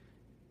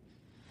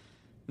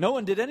 no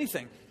one did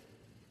anything.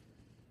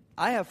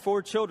 I have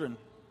 4 children.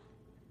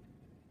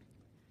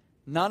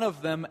 None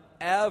of them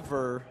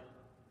ever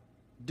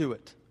do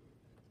it.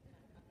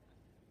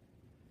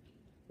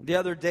 The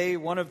other day,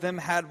 one of them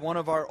had one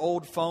of our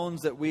old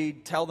phones that we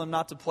tell them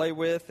not to play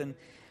with. And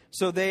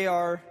so they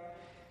are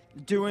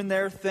doing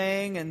their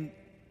thing. And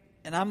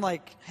I'm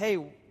like, hey,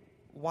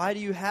 why do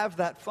you have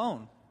that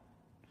phone?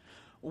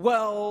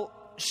 Well,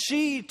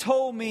 she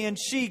told me and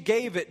she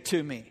gave it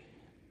to me.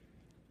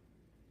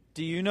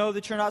 Do you know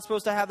that you're not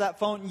supposed to have that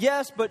phone?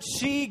 Yes, but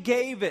she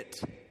gave it.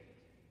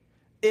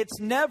 It's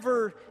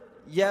never,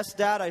 yes,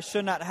 Dad, I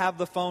should not have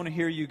the phone.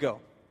 Here you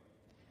go.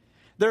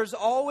 There's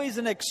always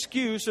an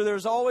excuse or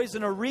there's always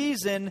a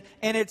reason,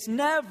 and it's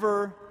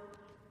never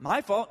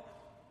my fault.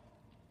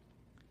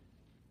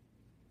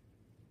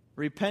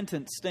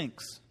 Repentance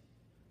stinks.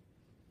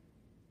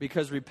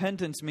 Because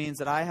repentance means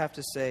that I have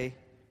to say,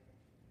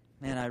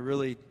 man,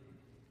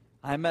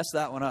 I messed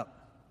that one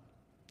up.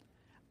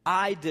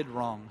 I did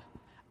wrong.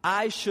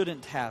 I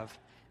shouldn't have.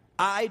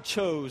 I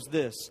chose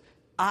this.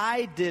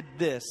 I did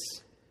this.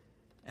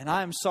 And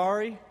I'm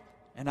sorry,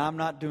 and I'm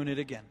not doing it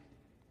again.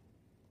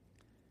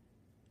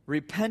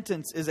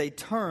 Repentance is a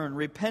turn.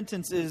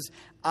 Repentance is,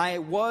 I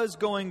was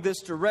going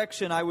this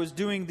direction. I was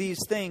doing these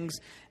things.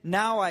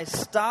 Now I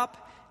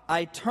stop,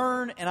 I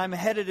turn, and I'm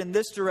headed in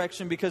this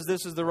direction because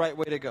this is the right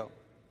way to go.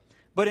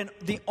 But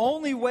the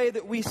only way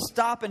that we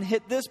stop and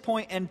hit this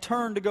point and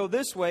turn to go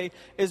this way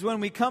is when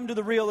we come to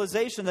the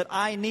realization that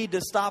I need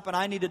to stop and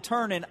I need to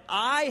turn and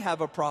I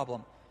have a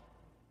problem.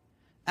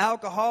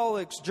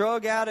 Alcoholics,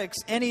 drug addicts,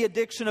 any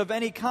addiction of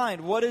any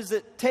kind, what does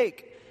it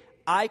take?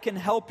 I can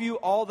help you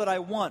all that I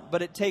want,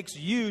 but it takes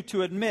you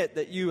to admit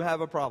that you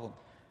have a problem.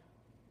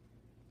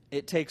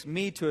 It takes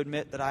me to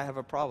admit that I have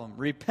a problem.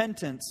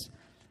 Repentance,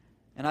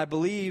 and I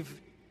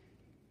believe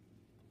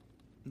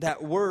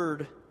that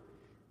word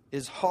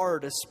is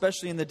hard,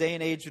 especially in the day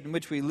and age in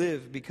which we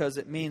live, because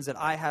it means that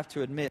I have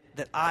to admit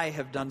that I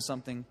have done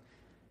something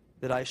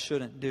that I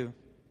shouldn't do.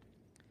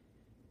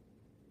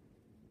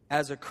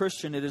 As a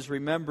Christian, it is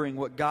remembering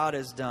what God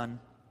has done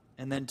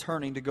and then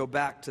turning to go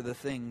back to the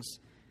things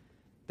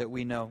that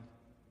we know.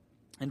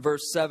 In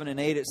verse 7 and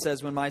 8 it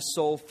says, "When my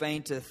soul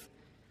fainteth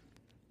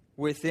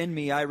within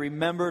me, I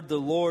remembered the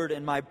Lord,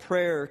 and my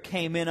prayer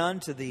came in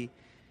unto thee.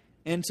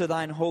 Into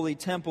thine holy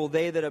temple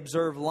they that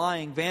observe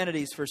lying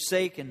vanities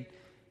forsaken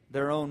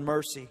their own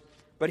mercy."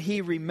 But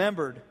he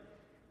remembered.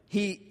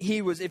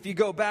 He was, if you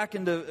go back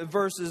into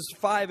verses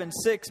 5 and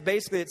 6,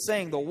 basically it's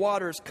saying the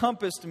waters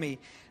compassed me.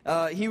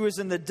 He was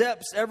in the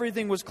depths.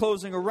 Everything was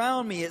closing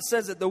around me. It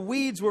says that the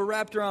weeds were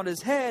wrapped around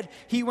his head.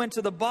 He went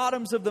to the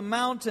bottoms of the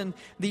mountain,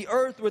 the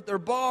earth with their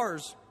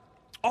bars.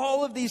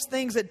 All of these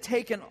things had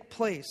taken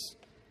place.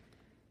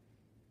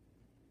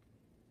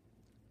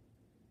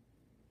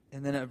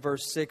 And then at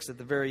verse 6, at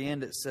the very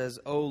end, it says,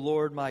 "O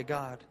Lord my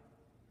God,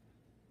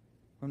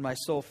 when my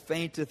soul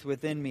fainteth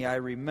within me, I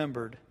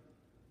remembered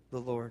the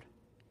Lord."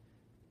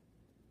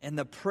 And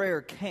the prayer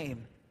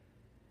came.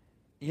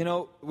 You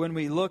know, when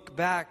we look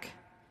back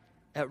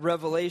at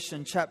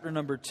Revelation chapter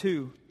number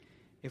 2,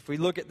 if we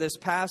look at this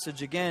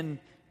passage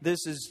again,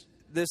 this is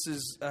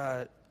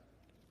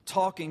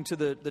talking to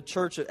the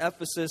church at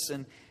Ephesus,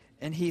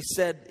 and he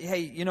said, hey,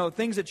 you know,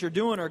 things that you're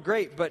doing are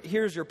great, but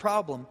here's your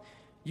problem.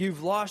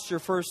 You've lost your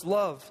first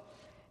love.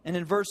 And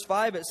in verse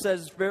 5 it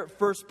says,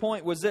 first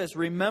point was this: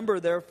 "Remember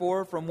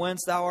therefore from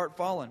whence thou art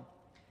fallen."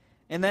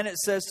 And then it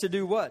says to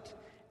do what?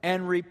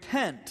 And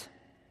repent.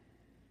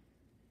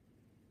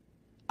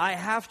 I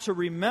have to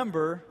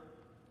remember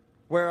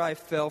where I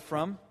fell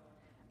from.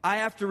 I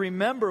have to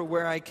remember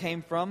where I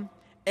came from.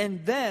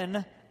 And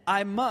then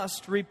I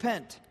must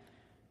repent.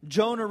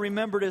 Jonah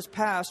remembered his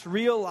past,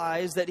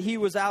 realized that he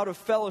was out of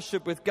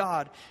fellowship with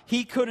God.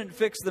 He couldn't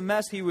fix the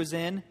mess he was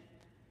in,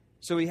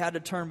 so he had to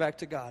turn back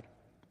to God.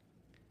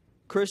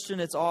 Christian,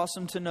 it's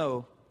awesome to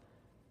know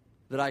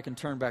that I can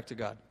turn back to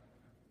God.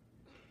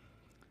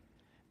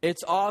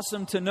 It's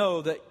awesome to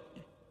know that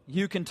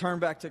you can turn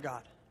back to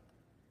God.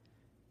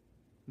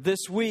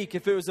 This week,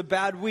 if it was a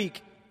bad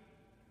week,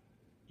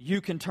 you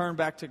can turn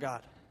back to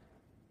God.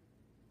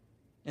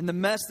 In the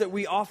mess that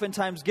we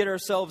oftentimes get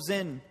ourselves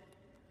in,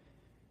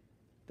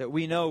 that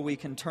we know we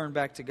can turn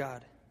back to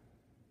God.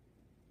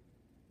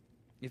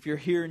 If you're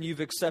here and you've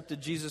accepted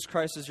Jesus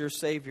Christ as your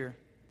Savior,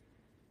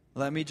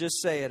 let me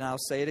just say it, and I'll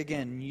say it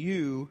again.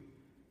 You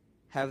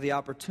have the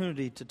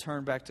opportunity to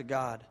turn back to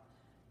God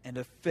and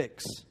to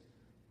fix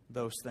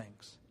those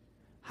things.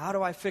 How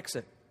do I fix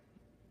it?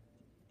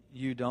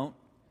 You don't.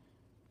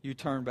 You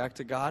turn back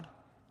to God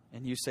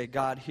and you say,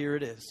 "God, here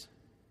it is.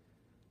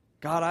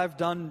 God, I've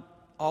done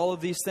all of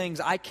these things.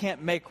 I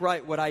can't make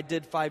right what I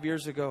did 5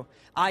 years ago.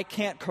 I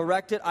can't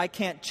correct it. I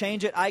can't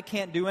change it. I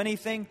can't do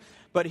anything.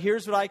 But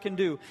here's what I can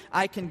do.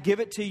 I can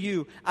give it to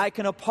you. I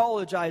can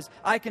apologize.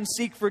 I can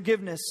seek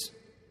forgiveness.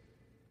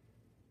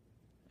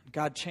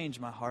 God, change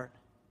my heart.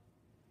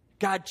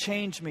 God,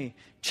 change me.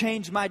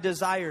 Change my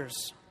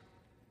desires."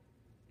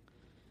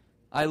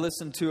 I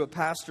listen to a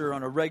pastor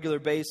on a regular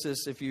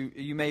basis. If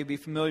you may be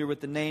familiar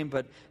with the name,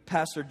 but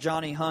Pastor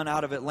Johnny Hunt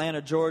out of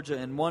Atlanta, Georgia.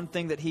 And one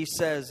thing that he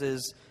says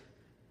is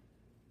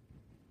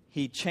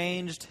he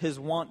changed his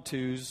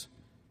want-tos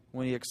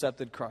when he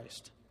accepted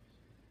Christ.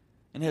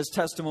 And his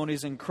testimony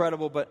is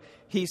incredible, but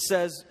he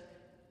says,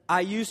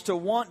 "I used to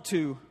want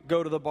to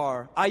go to the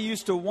bar. I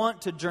used to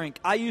want to drink.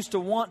 I used to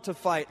want to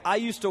fight. I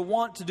used to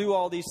want to do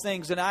all these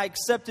things. And I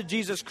accepted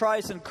Jesus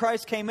Christ, and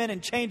Christ came in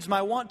and changed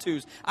my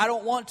want-tos. I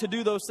don't want to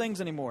do those things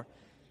anymore."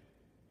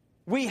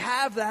 We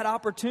have that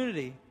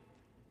opportunity.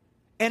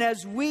 And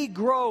as we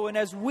grow and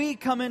as we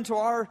come into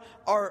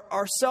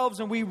ourselves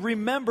and we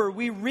remember,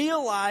 we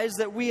realize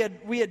that we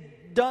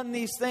had done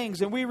these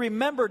things and we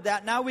remembered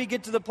that. Now we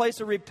get to the place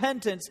of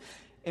repentance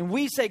and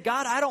we say,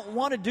 "God, I don't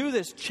want to do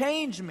this.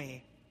 Change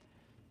me."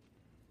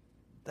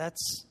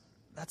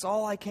 That's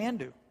all I can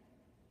do,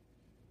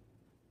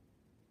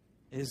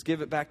 is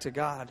give it back to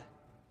God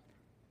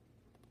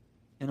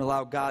and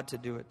allow God to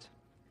do it.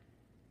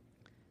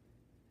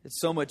 It's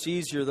so much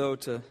easier, though,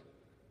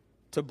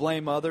 to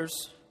blame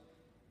others.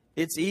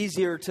 It's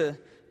easier to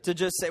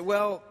just say,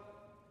 "Well,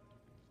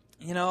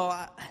 you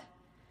know,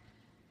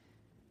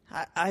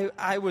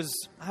 I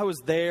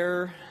was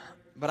there,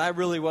 but I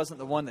really wasn't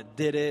the one that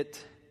did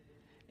it.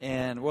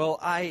 And well,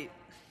 I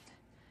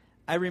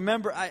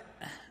remember I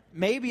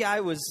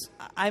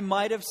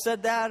might have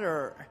said that,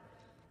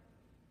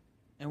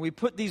 and we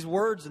put these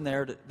words in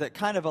there that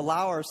kind of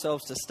allow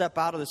ourselves to step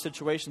out of the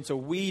situation so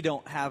we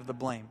don't have the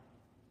blame.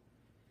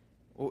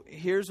 Well,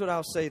 here's what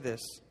I'll say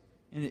this.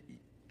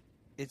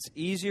 It's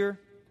easier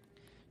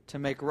to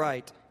make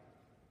right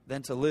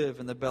than to live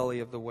in the belly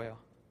of the whale.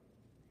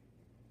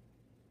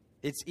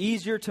 It's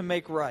easier to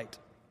make right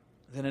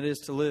than it is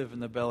to live in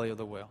the belly of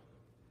the whale.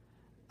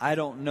 I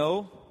don't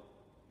know.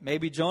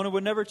 Maybe Jonah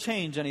would never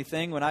change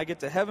anything. When I get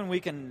to heaven,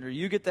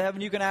 you get to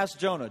heaven, you can ask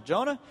Jonah,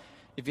 Jonah,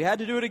 if you had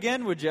to do it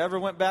again, would you ever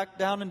went back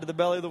down into the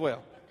belly of the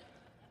whale?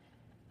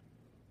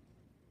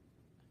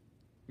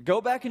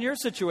 Go back in your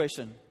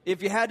situation.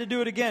 If you had to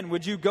do it again,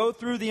 would you go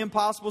through the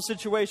impossible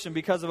situation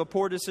because of a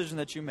poor decision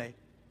that you made?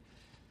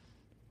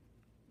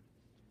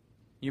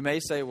 You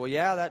may say, well,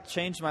 yeah, that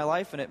changed my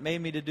life and it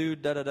made me to do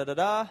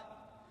da-da-da-da-da,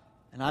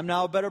 and I'm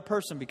now a better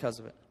person because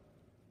of it.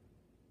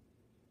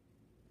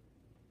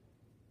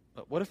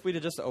 But what if we'd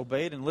have just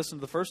obeyed and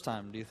listened the first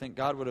time? Do you think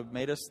God would have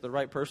made us the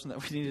right person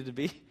that we needed to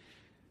be?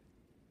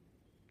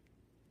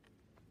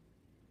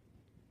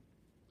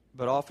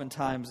 But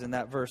oftentimes in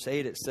that verse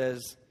 8 it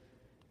says,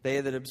 they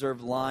that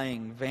observe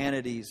lying,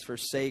 vanities,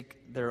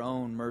 forsake their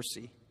own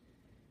mercy.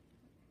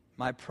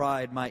 My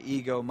pride, my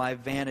ego, my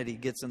vanity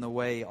gets in the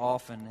way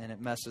often, and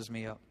it messes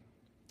me up.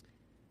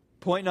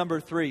 Point number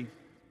 3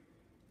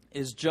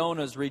 is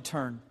Jonah's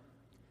return.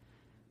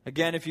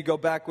 Again, if you go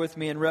back with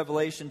me in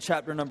Revelation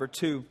chapter number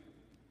 2,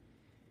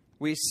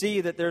 we see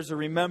that there's a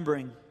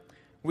remembering.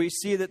 We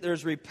see that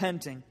there's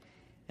repenting.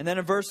 And then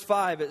in verse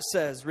 5 it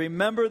says,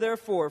 remember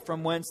therefore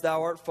from whence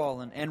thou art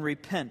fallen, and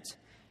repent.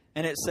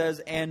 And it says,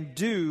 and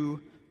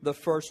do the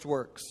first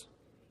works.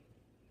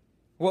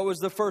 What was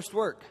the first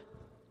work?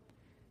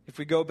 If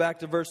we go back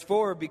to verse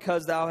 4,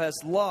 because thou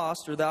hast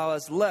lost, or thou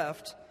hast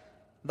left,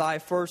 thy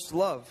first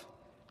love.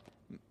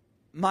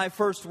 My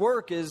first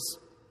work is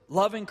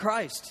loving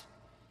Christ.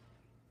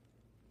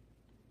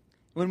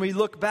 When we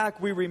look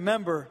back, we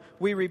remember,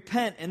 we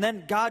repent, and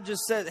then God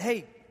just said,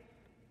 hey,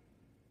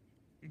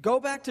 go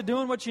back to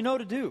doing what you know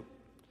to do.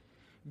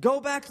 Go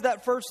back to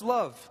that first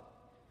love.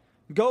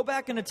 Go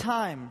back in a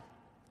time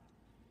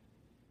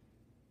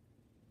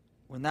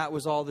when that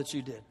was all that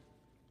you did.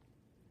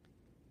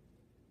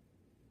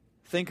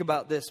 Think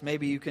about this.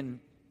 Maybe you can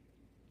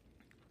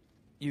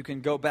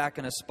go back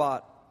in a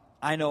spot.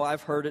 I know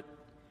I've heard it.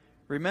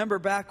 Remember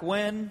back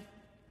when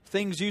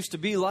things used to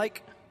be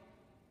like?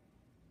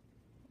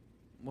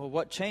 Well,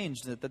 what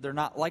changed that they're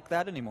not like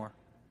that anymore?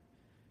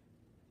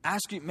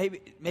 Ask you,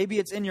 maybe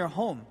it's in your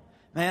home.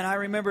 Man, I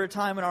remember a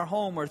time in our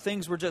home where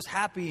things were just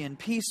happy and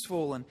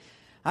peaceful. And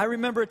I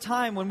remember a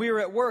time when we were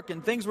at work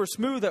and things were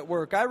smooth at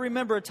work. I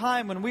remember a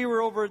time when we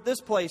were over at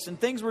this place and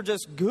things were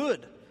just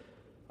good.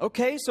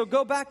 Okay, so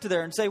go back to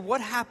there and say, what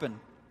happened?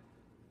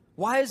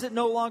 Why is it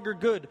no longer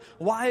good?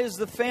 Why is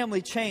the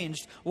family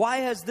changed? Why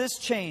has this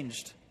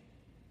changed?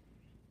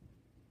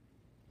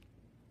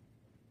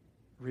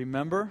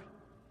 Remember,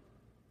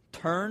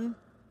 turn.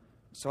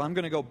 So I'm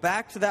going to go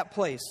back to that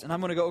place and I'm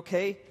going to go,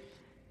 okay,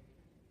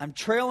 I'm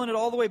trailing it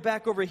all the way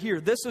back over here.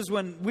 This is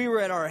when we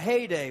were at our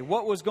heyday.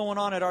 What was going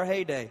on at our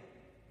heyday?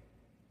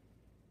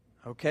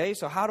 Okay,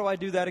 so how do I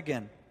do that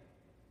again?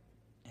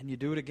 And you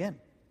do it again.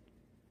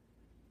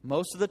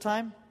 Most of the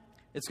time,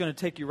 it's going to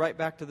take you right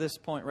back to this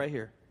point right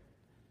here.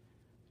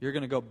 You're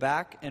going to go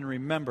back and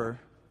remember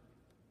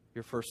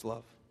your first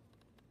love.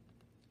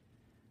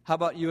 How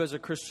about you as a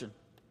Christian?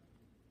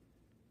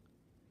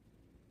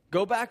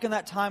 Go back in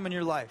that time in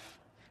your life.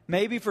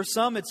 Maybe for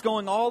some, it's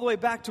going all the way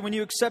back to when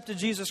you accepted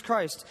Jesus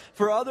Christ.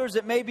 For others,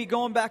 it may be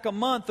going back a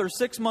month or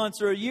 6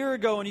 months or a year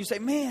ago, and you say,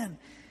 man,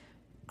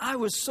 I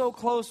was so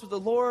close with the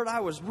Lord. I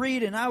was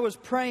reading, I was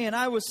praying,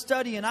 I was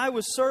studying, I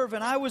was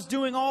serving, I was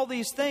doing all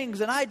these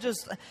things, and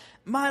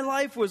my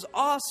life was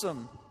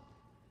awesome.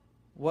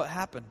 What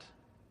happened?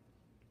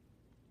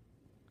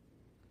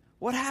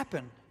 What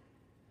happened?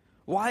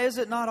 Why is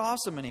it not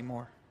awesome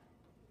anymore?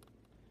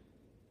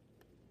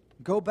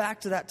 Go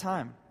back to that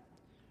time.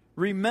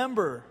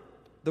 Remember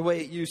the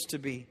way it used to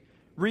be.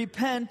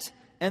 Repent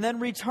and then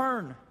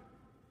return.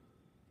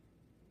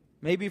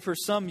 Maybe for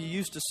some you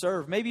used to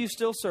serve. Maybe you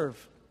still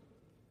serve.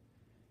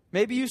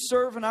 Maybe you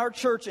serve in our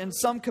church in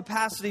some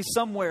capacity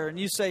somewhere and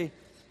you say,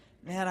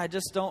 man, I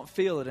just don't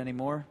feel it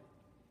anymore.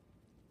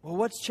 Well,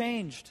 what's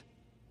changed?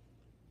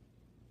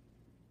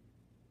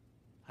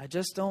 I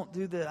just don't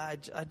do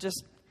that.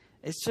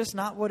 It's just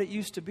not what it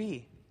used to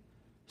be.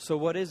 So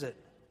what is it?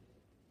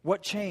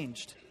 What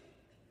changed?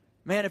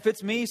 Man, if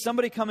it's me,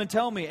 somebody come and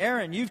tell me,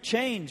 Aaron, you've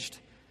changed.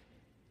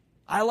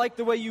 I like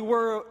the way you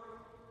were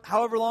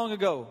however long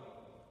ago.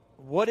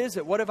 What is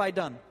it? What have I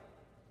done?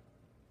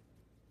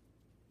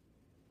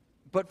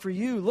 But for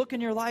you, look in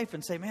your life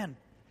and say, man,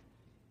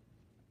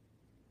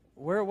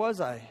 where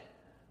was I?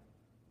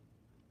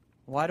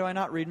 Why do I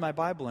not read my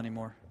Bible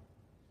anymore?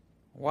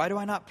 Why do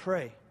I not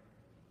pray?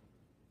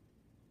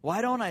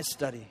 Why don't I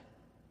study?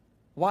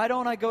 Why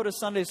don't I go to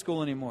Sunday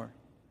school anymore?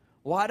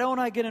 Why don't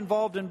I get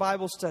involved in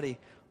Bible study?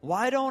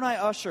 Why don't I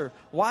usher?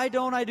 Why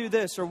don't I do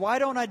this? Or why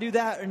don't I do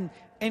that?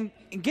 And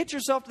get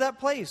yourself to that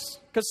place.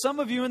 Because some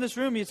of you in this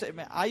room, you say,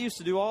 man, I used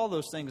to do all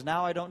those things.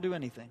 Now I don't do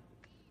anything.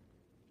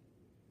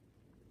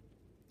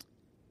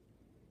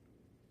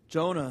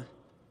 Jonah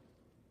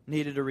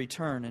needed a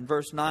return. In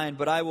verse 9,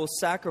 but I will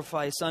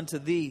sacrifice unto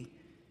thee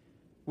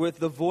with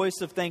the voice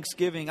of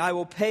thanksgiving. I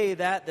will pay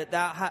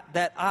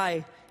that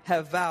I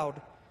have vowed.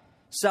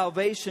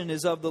 Salvation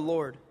is of the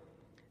Lord.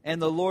 And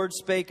the Lord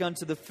spake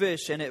unto the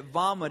fish, and it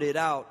vomited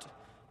out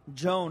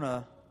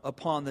Jonah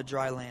upon the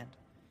dry land.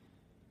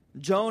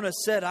 Jonah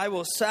said, I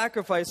will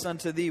sacrifice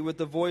unto thee with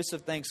the voice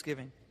of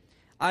thanksgiving.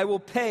 I will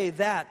pay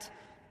that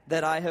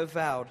I have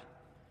vowed.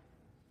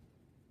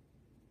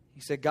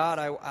 He said, God,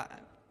 I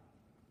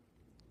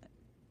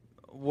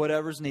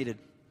whatever's needed.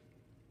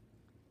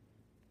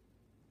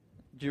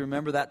 Do you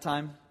remember that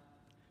time?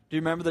 Do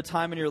you remember the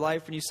time in your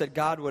life when you said,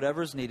 God,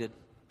 whatever's needed?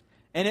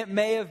 And it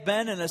may have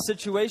been in a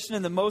situation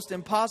in the most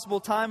impossible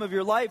time of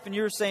your life, and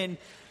you were saying,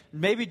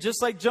 maybe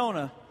just like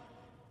Jonah,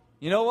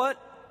 you know what?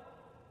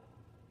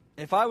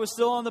 If I was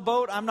still on the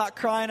boat, I'm not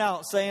crying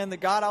out saying that,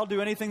 God, I'll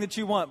do anything that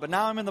you want. But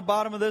now I'm in the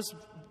bottom of this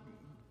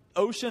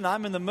ocean.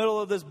 I'm in the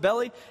middle of this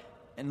belly.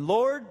 And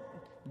Lord,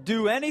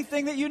 do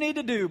anything that you need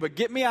to do, but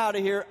get me out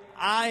of here.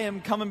 I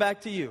am coming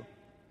back to you.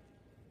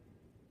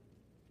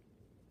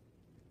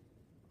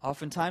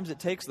 Oftentimes it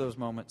takes those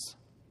moments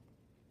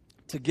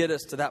to get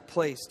us to that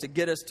place, to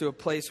get us to a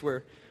place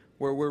where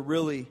we're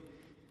really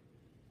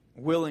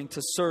willing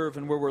to serve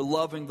and where we're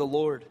loving the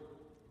Lord.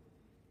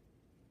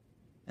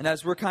 And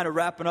as we're kind of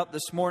wrapping up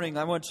this morning,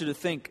 I want you to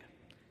think,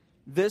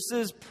 this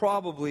is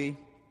probably,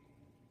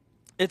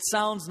 it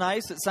sounds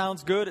nice, it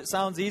sounds good, it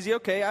sounds easy.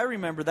 Okay, I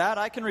remember that.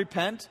 I can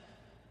repent.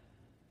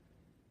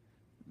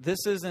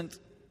 This isn't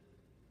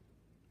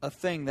a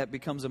thing that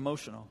becomes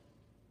emotional.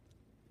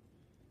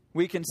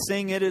 We can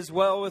sing It Is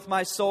Well With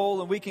My Soul,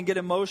 and we can get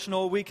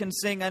emotional. We can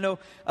sing, I know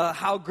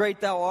how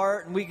great thou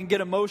art, and we can get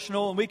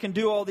emotional, and we can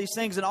do all these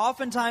things. And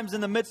oftentimes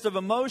in the midst of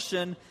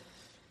emotion,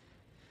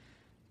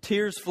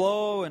 tears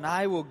flow, and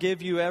I will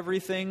give you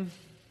everything.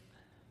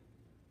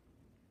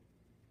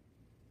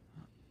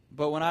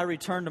 But when I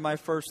return to my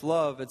first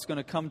love, it's going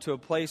to come to a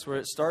place where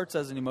it starts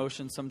as an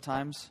emotion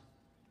sometimes.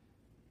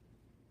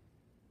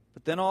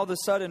 But then all of a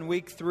sudden,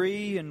 week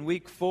 3 and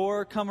week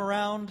 4 come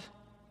around,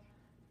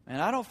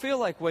 and I don't feel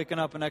like waking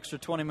up an extra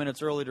 20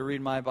 minutes early to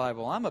read my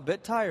Bible. I'm a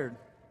bit tired.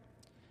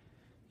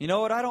 You know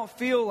what? I don't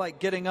feel like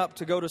getting up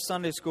to go to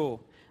Sunday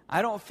school.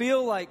 I don't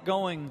feel like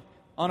going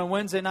on a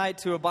Wednesday night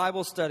to a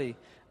Bible study.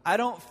 I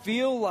don't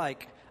feel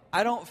like,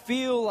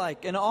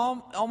 and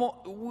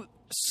almost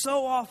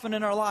so often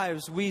in our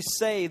lives we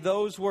say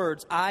those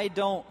words, I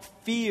don't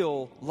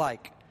feel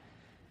like.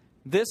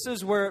 This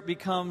is where it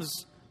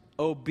becomes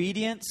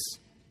obedience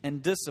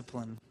and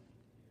discipline.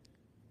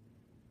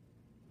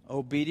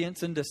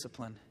 Obedience and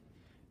discipline.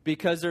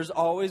 Because there's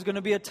always going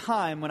to be a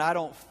time when I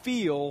don't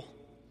feel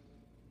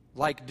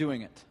like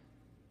doing it.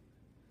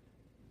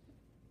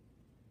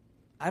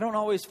 I don't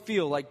always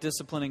feel like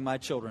disciplining my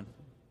children.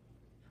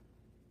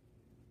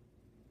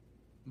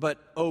 But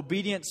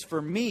obedience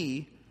for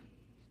me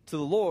to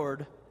the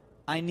Lord,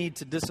 I need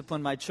to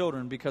discipline my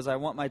children because I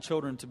want my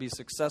children to be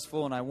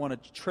successful and I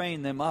want to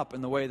train them up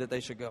in the way that they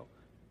should go.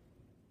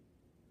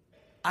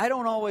 I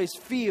don't always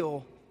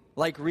feel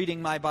like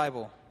reading my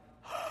Bible.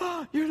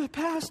 You're the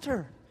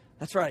pastor.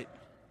 That's right.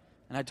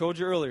 And I told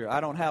you earlier,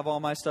 I don't have all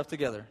my stuff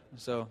together.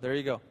 So there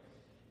you go.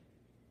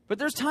 But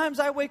there's times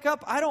I wake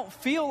up, I don't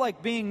feel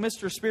like being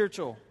Mr.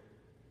 Spiritual.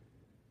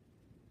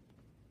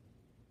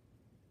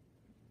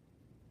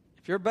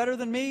 If you're better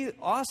than me,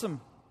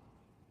 awesome.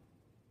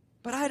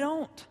 But I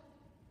don't.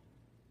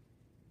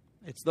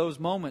 It's those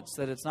moments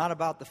that it's not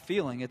about the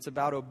feeling. It's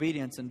about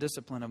obedience and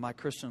discipline of my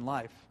Christian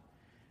life.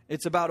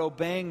 It's about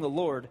obeying the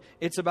Lord.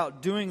 It's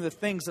about doing the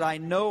things that I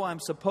know I'm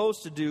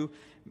supposed to do,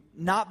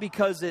 not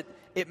because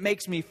it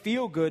makes me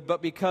feel good,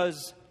 but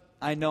because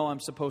I know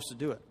I'm supposed to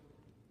do it.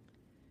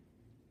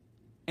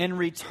 And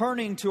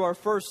returning to our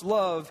first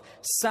love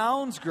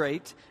sounds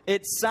great.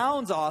 It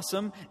sounds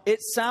awesome. It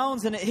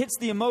sounds and it hits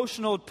the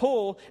emotional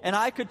pull. And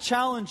I could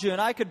challenge you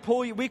and I could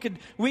pull you. We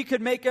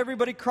could make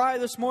everybody cry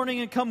this morning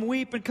and come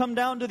weep and come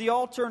down to the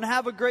altar and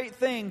have a great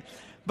thing.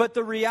 But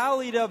the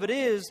reality of it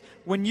is,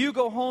 when you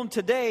go home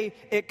today,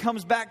 it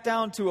comes back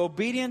down to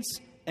obedience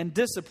and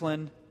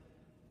discipline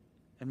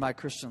in my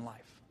Christian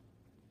life.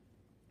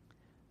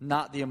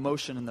 Not the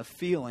emotion and the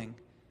feeling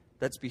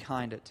that's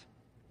behind it.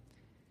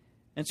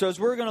 And so as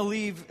we're going to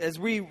leave, as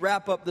we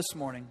wrap up this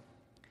morning,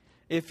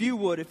 if you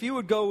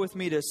would go with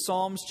me to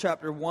Psalms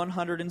chapter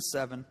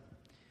 107.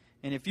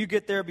 And if you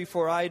get there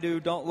before I do,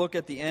 don't look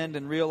at the end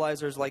and realize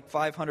there's like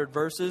 500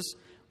 verses.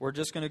 We're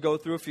just going to go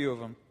through a few of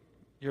them.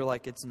 You're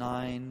like, it's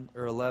 9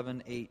 or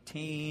 11,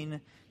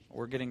 18.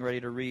 We're getting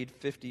ready to read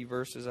 50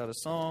 verses out of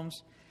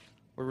Psalms.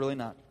 We're really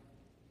not.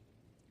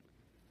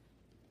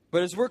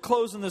 But as we're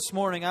closing this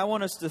morning, I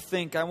want us to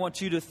think, I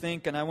want you to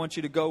think, and I want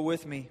you to go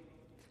with me.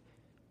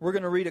 we're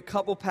going to read a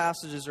couple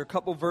passages or a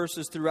couple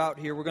verses throughout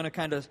here. We're going to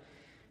kind of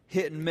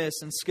hit and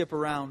miss and skip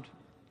around.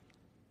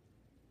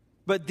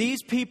 But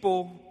these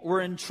people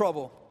were in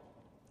trouble.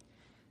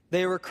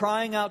 They were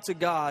crying out to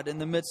God in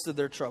the midst of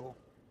their trouble.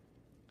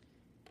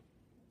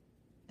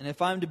 And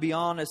if I'm to be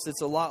honest,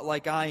 it's a lot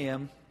like I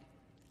am.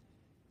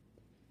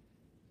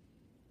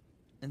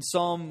 In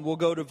Psalm, we'll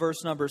go to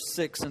verse number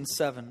 6 and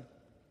 7.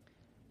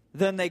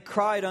 Then they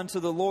cried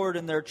unto the Lord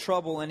in their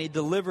trouble, and He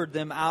delivered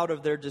them out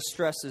of their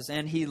distresses,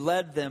 and He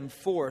led them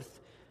forth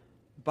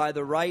by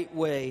the right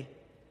way,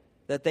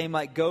 that they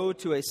might go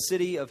to a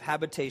city of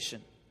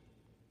habitation.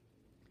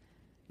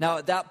 Now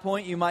at that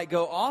point you might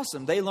go,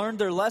 awesome, they learned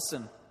their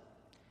lesson.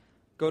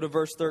 Go to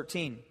verse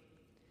 13.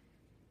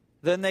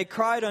 Then they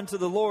cried unto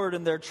the Lord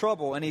in their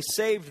trouble, and He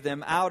saved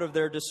them out of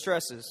their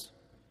distresses.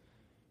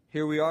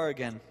 Here we are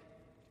again.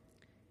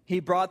 He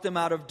brought them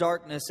out of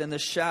darkness and the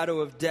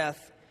shadow of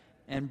death,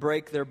 and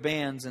brake their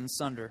bands in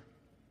sunder.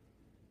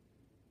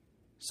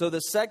 So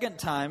the second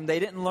time, they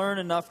didn't learn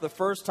enough the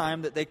first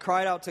time that they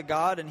cried out to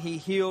God and He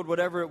healed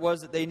whatever it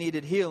was that they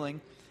needed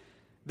healing.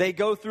 They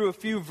go through a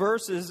few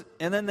verses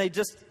and then they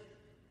just,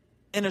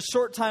 in a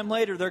short time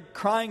later, they're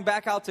crying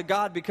back out to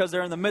God because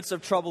they're in the midst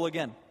of trouble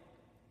again. Do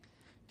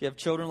you have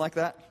children like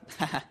that?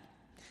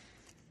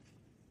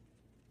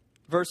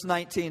 Verse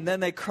 19,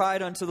 then they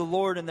cried unto the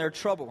Lord in their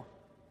trouble,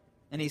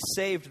 and He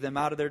saved them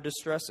out of their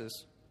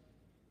distresses.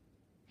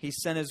 He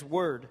sent His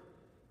word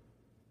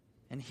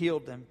and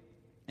healed them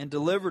and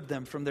delivered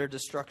them from their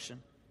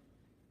destruction.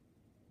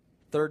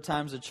 Third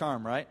time's a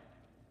charm, right?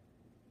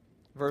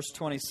 Verse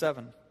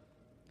 27.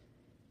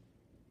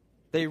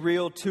 They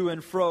reel to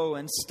and fro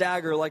and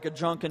stagger like a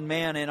drunken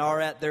man and are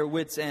at their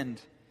wits'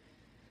 end.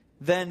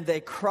 Then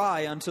they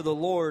cry unto the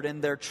Lord in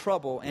their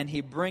trouble, and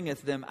He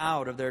bringeth them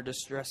out of their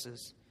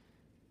distresses.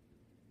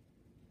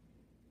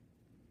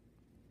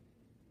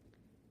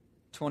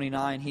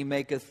 29. He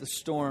maketh the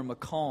storm a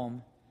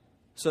calm,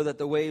 so that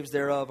the waves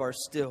thereof are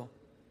still.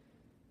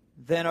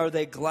 Then are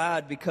they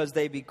glad because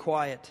they be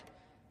quiet.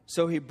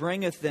 So He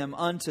bringeth them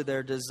unto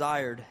their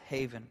desired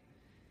haven.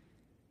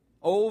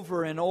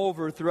 Over and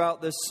over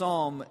throughout this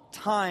psalm,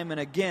 time and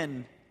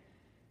again,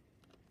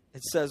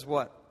 it says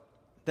what?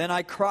 Then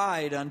I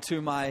cried. I'm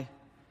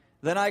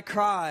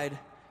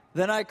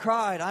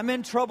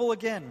in trouble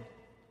again.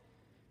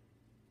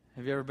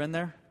 Have you ever been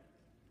there?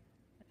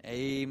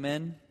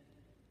 Amen.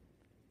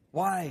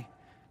 Why?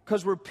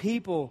 Because we're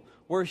people.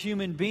 We're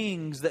human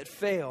beings that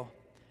fail.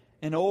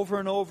 And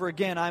over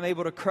again, I'm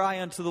able to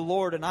cry unto the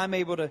Lord, and I'm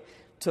able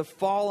to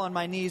fall on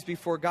my knees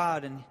before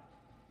God. And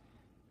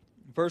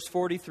verse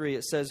 43,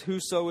 it says,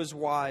 whoso is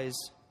wise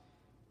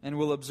and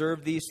will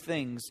observe these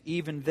things,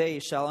 even they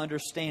shall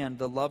understand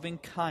the loving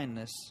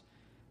kindness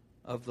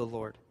of the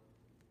Lord.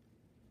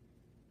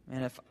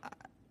 And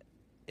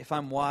if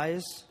I'm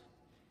wise,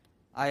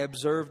 I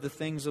observe the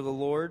things of the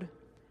Lord,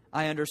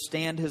 I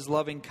understand His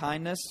loving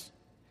kindness,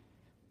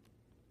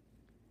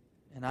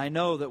 and I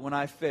know that when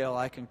I fail,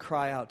 I can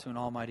cry out to an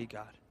almighty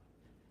God.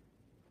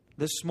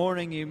 This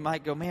morning you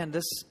might go, man,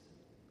 this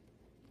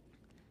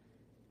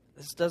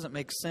doesn't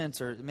make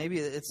sense, or maybe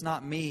it's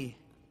not me.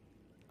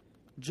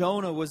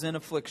 Jonah was in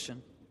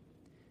affliction.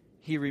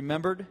 He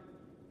remembered,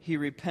 he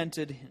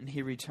repented, and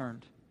he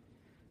returned.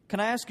 Can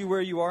I ask you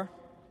where you are?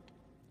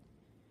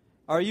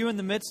 Are you in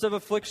the midst of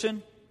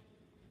affliction?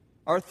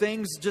 Are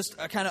things just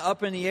kind of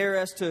up in the air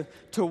as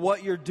to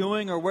what you're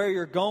doing or where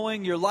you're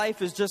going? Your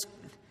life is just,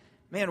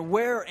 man,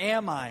 where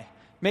am I?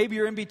 Maybe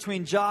you're in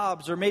between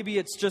jobs, or maybe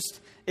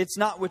it's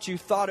not what you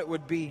thought it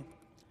would be.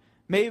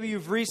 Maybe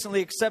you've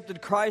recently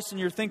accepted Christ and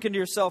you're thinking to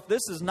yourself,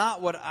 this is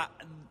not what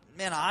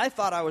I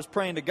thought I was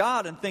praying to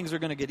God and things are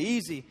going to get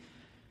easy.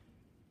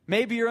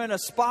 Maybe you're in a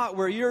spot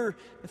where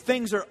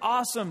things are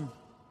awesome.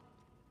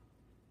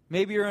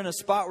 Maybe you're in a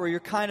spot where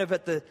you're kind of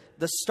at the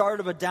start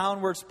of a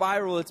downward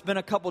spiral. It's been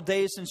a couple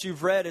days since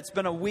you've read. It's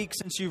been a week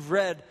since you've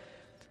read.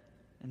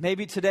 And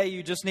maybe today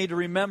you just need to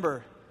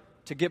remember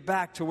to get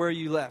back to where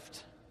you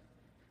left.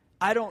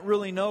 I don't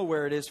really know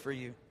where it is for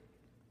you.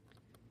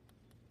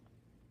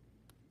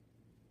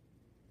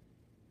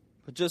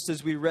 But just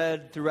as we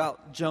read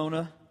throughout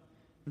Jonah,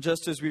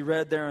 just as we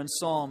read there in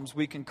Psalms,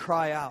 we can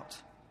cry out.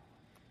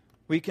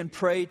 We can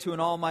pray to an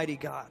almighty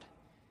God.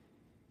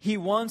 He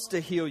wants to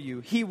heal you.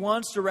 He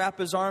wants to wrap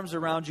His arms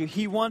around you.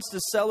 He wants to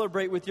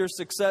celebrate with your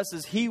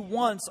successes. He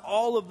wants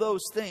all of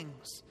those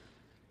things.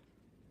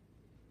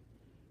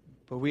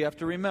 But we have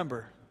to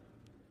remember,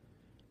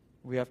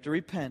 we have to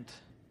repent,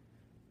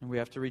 and we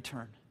have to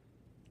return.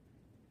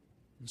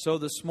 And so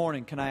this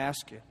morning, can I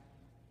ask you,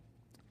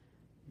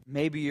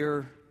 maybe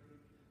you're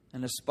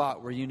in a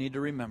spot where you need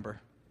to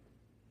remember.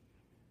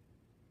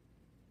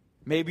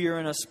 Maybe you're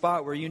in a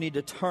spot where you need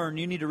to turn,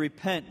 you need to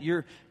repent.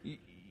 You're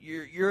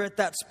at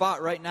that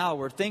spot right now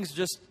where things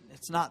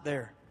it's not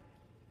there.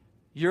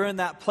 You're in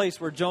that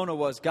place where Jonah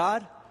was.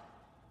 God,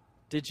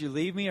 did you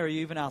leave me, or are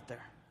you even out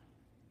there?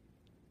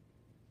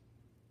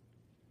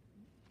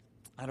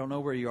 I don't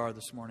know where you are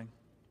this morning.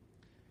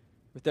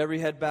 With every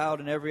head bowed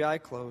and every eye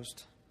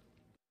closed,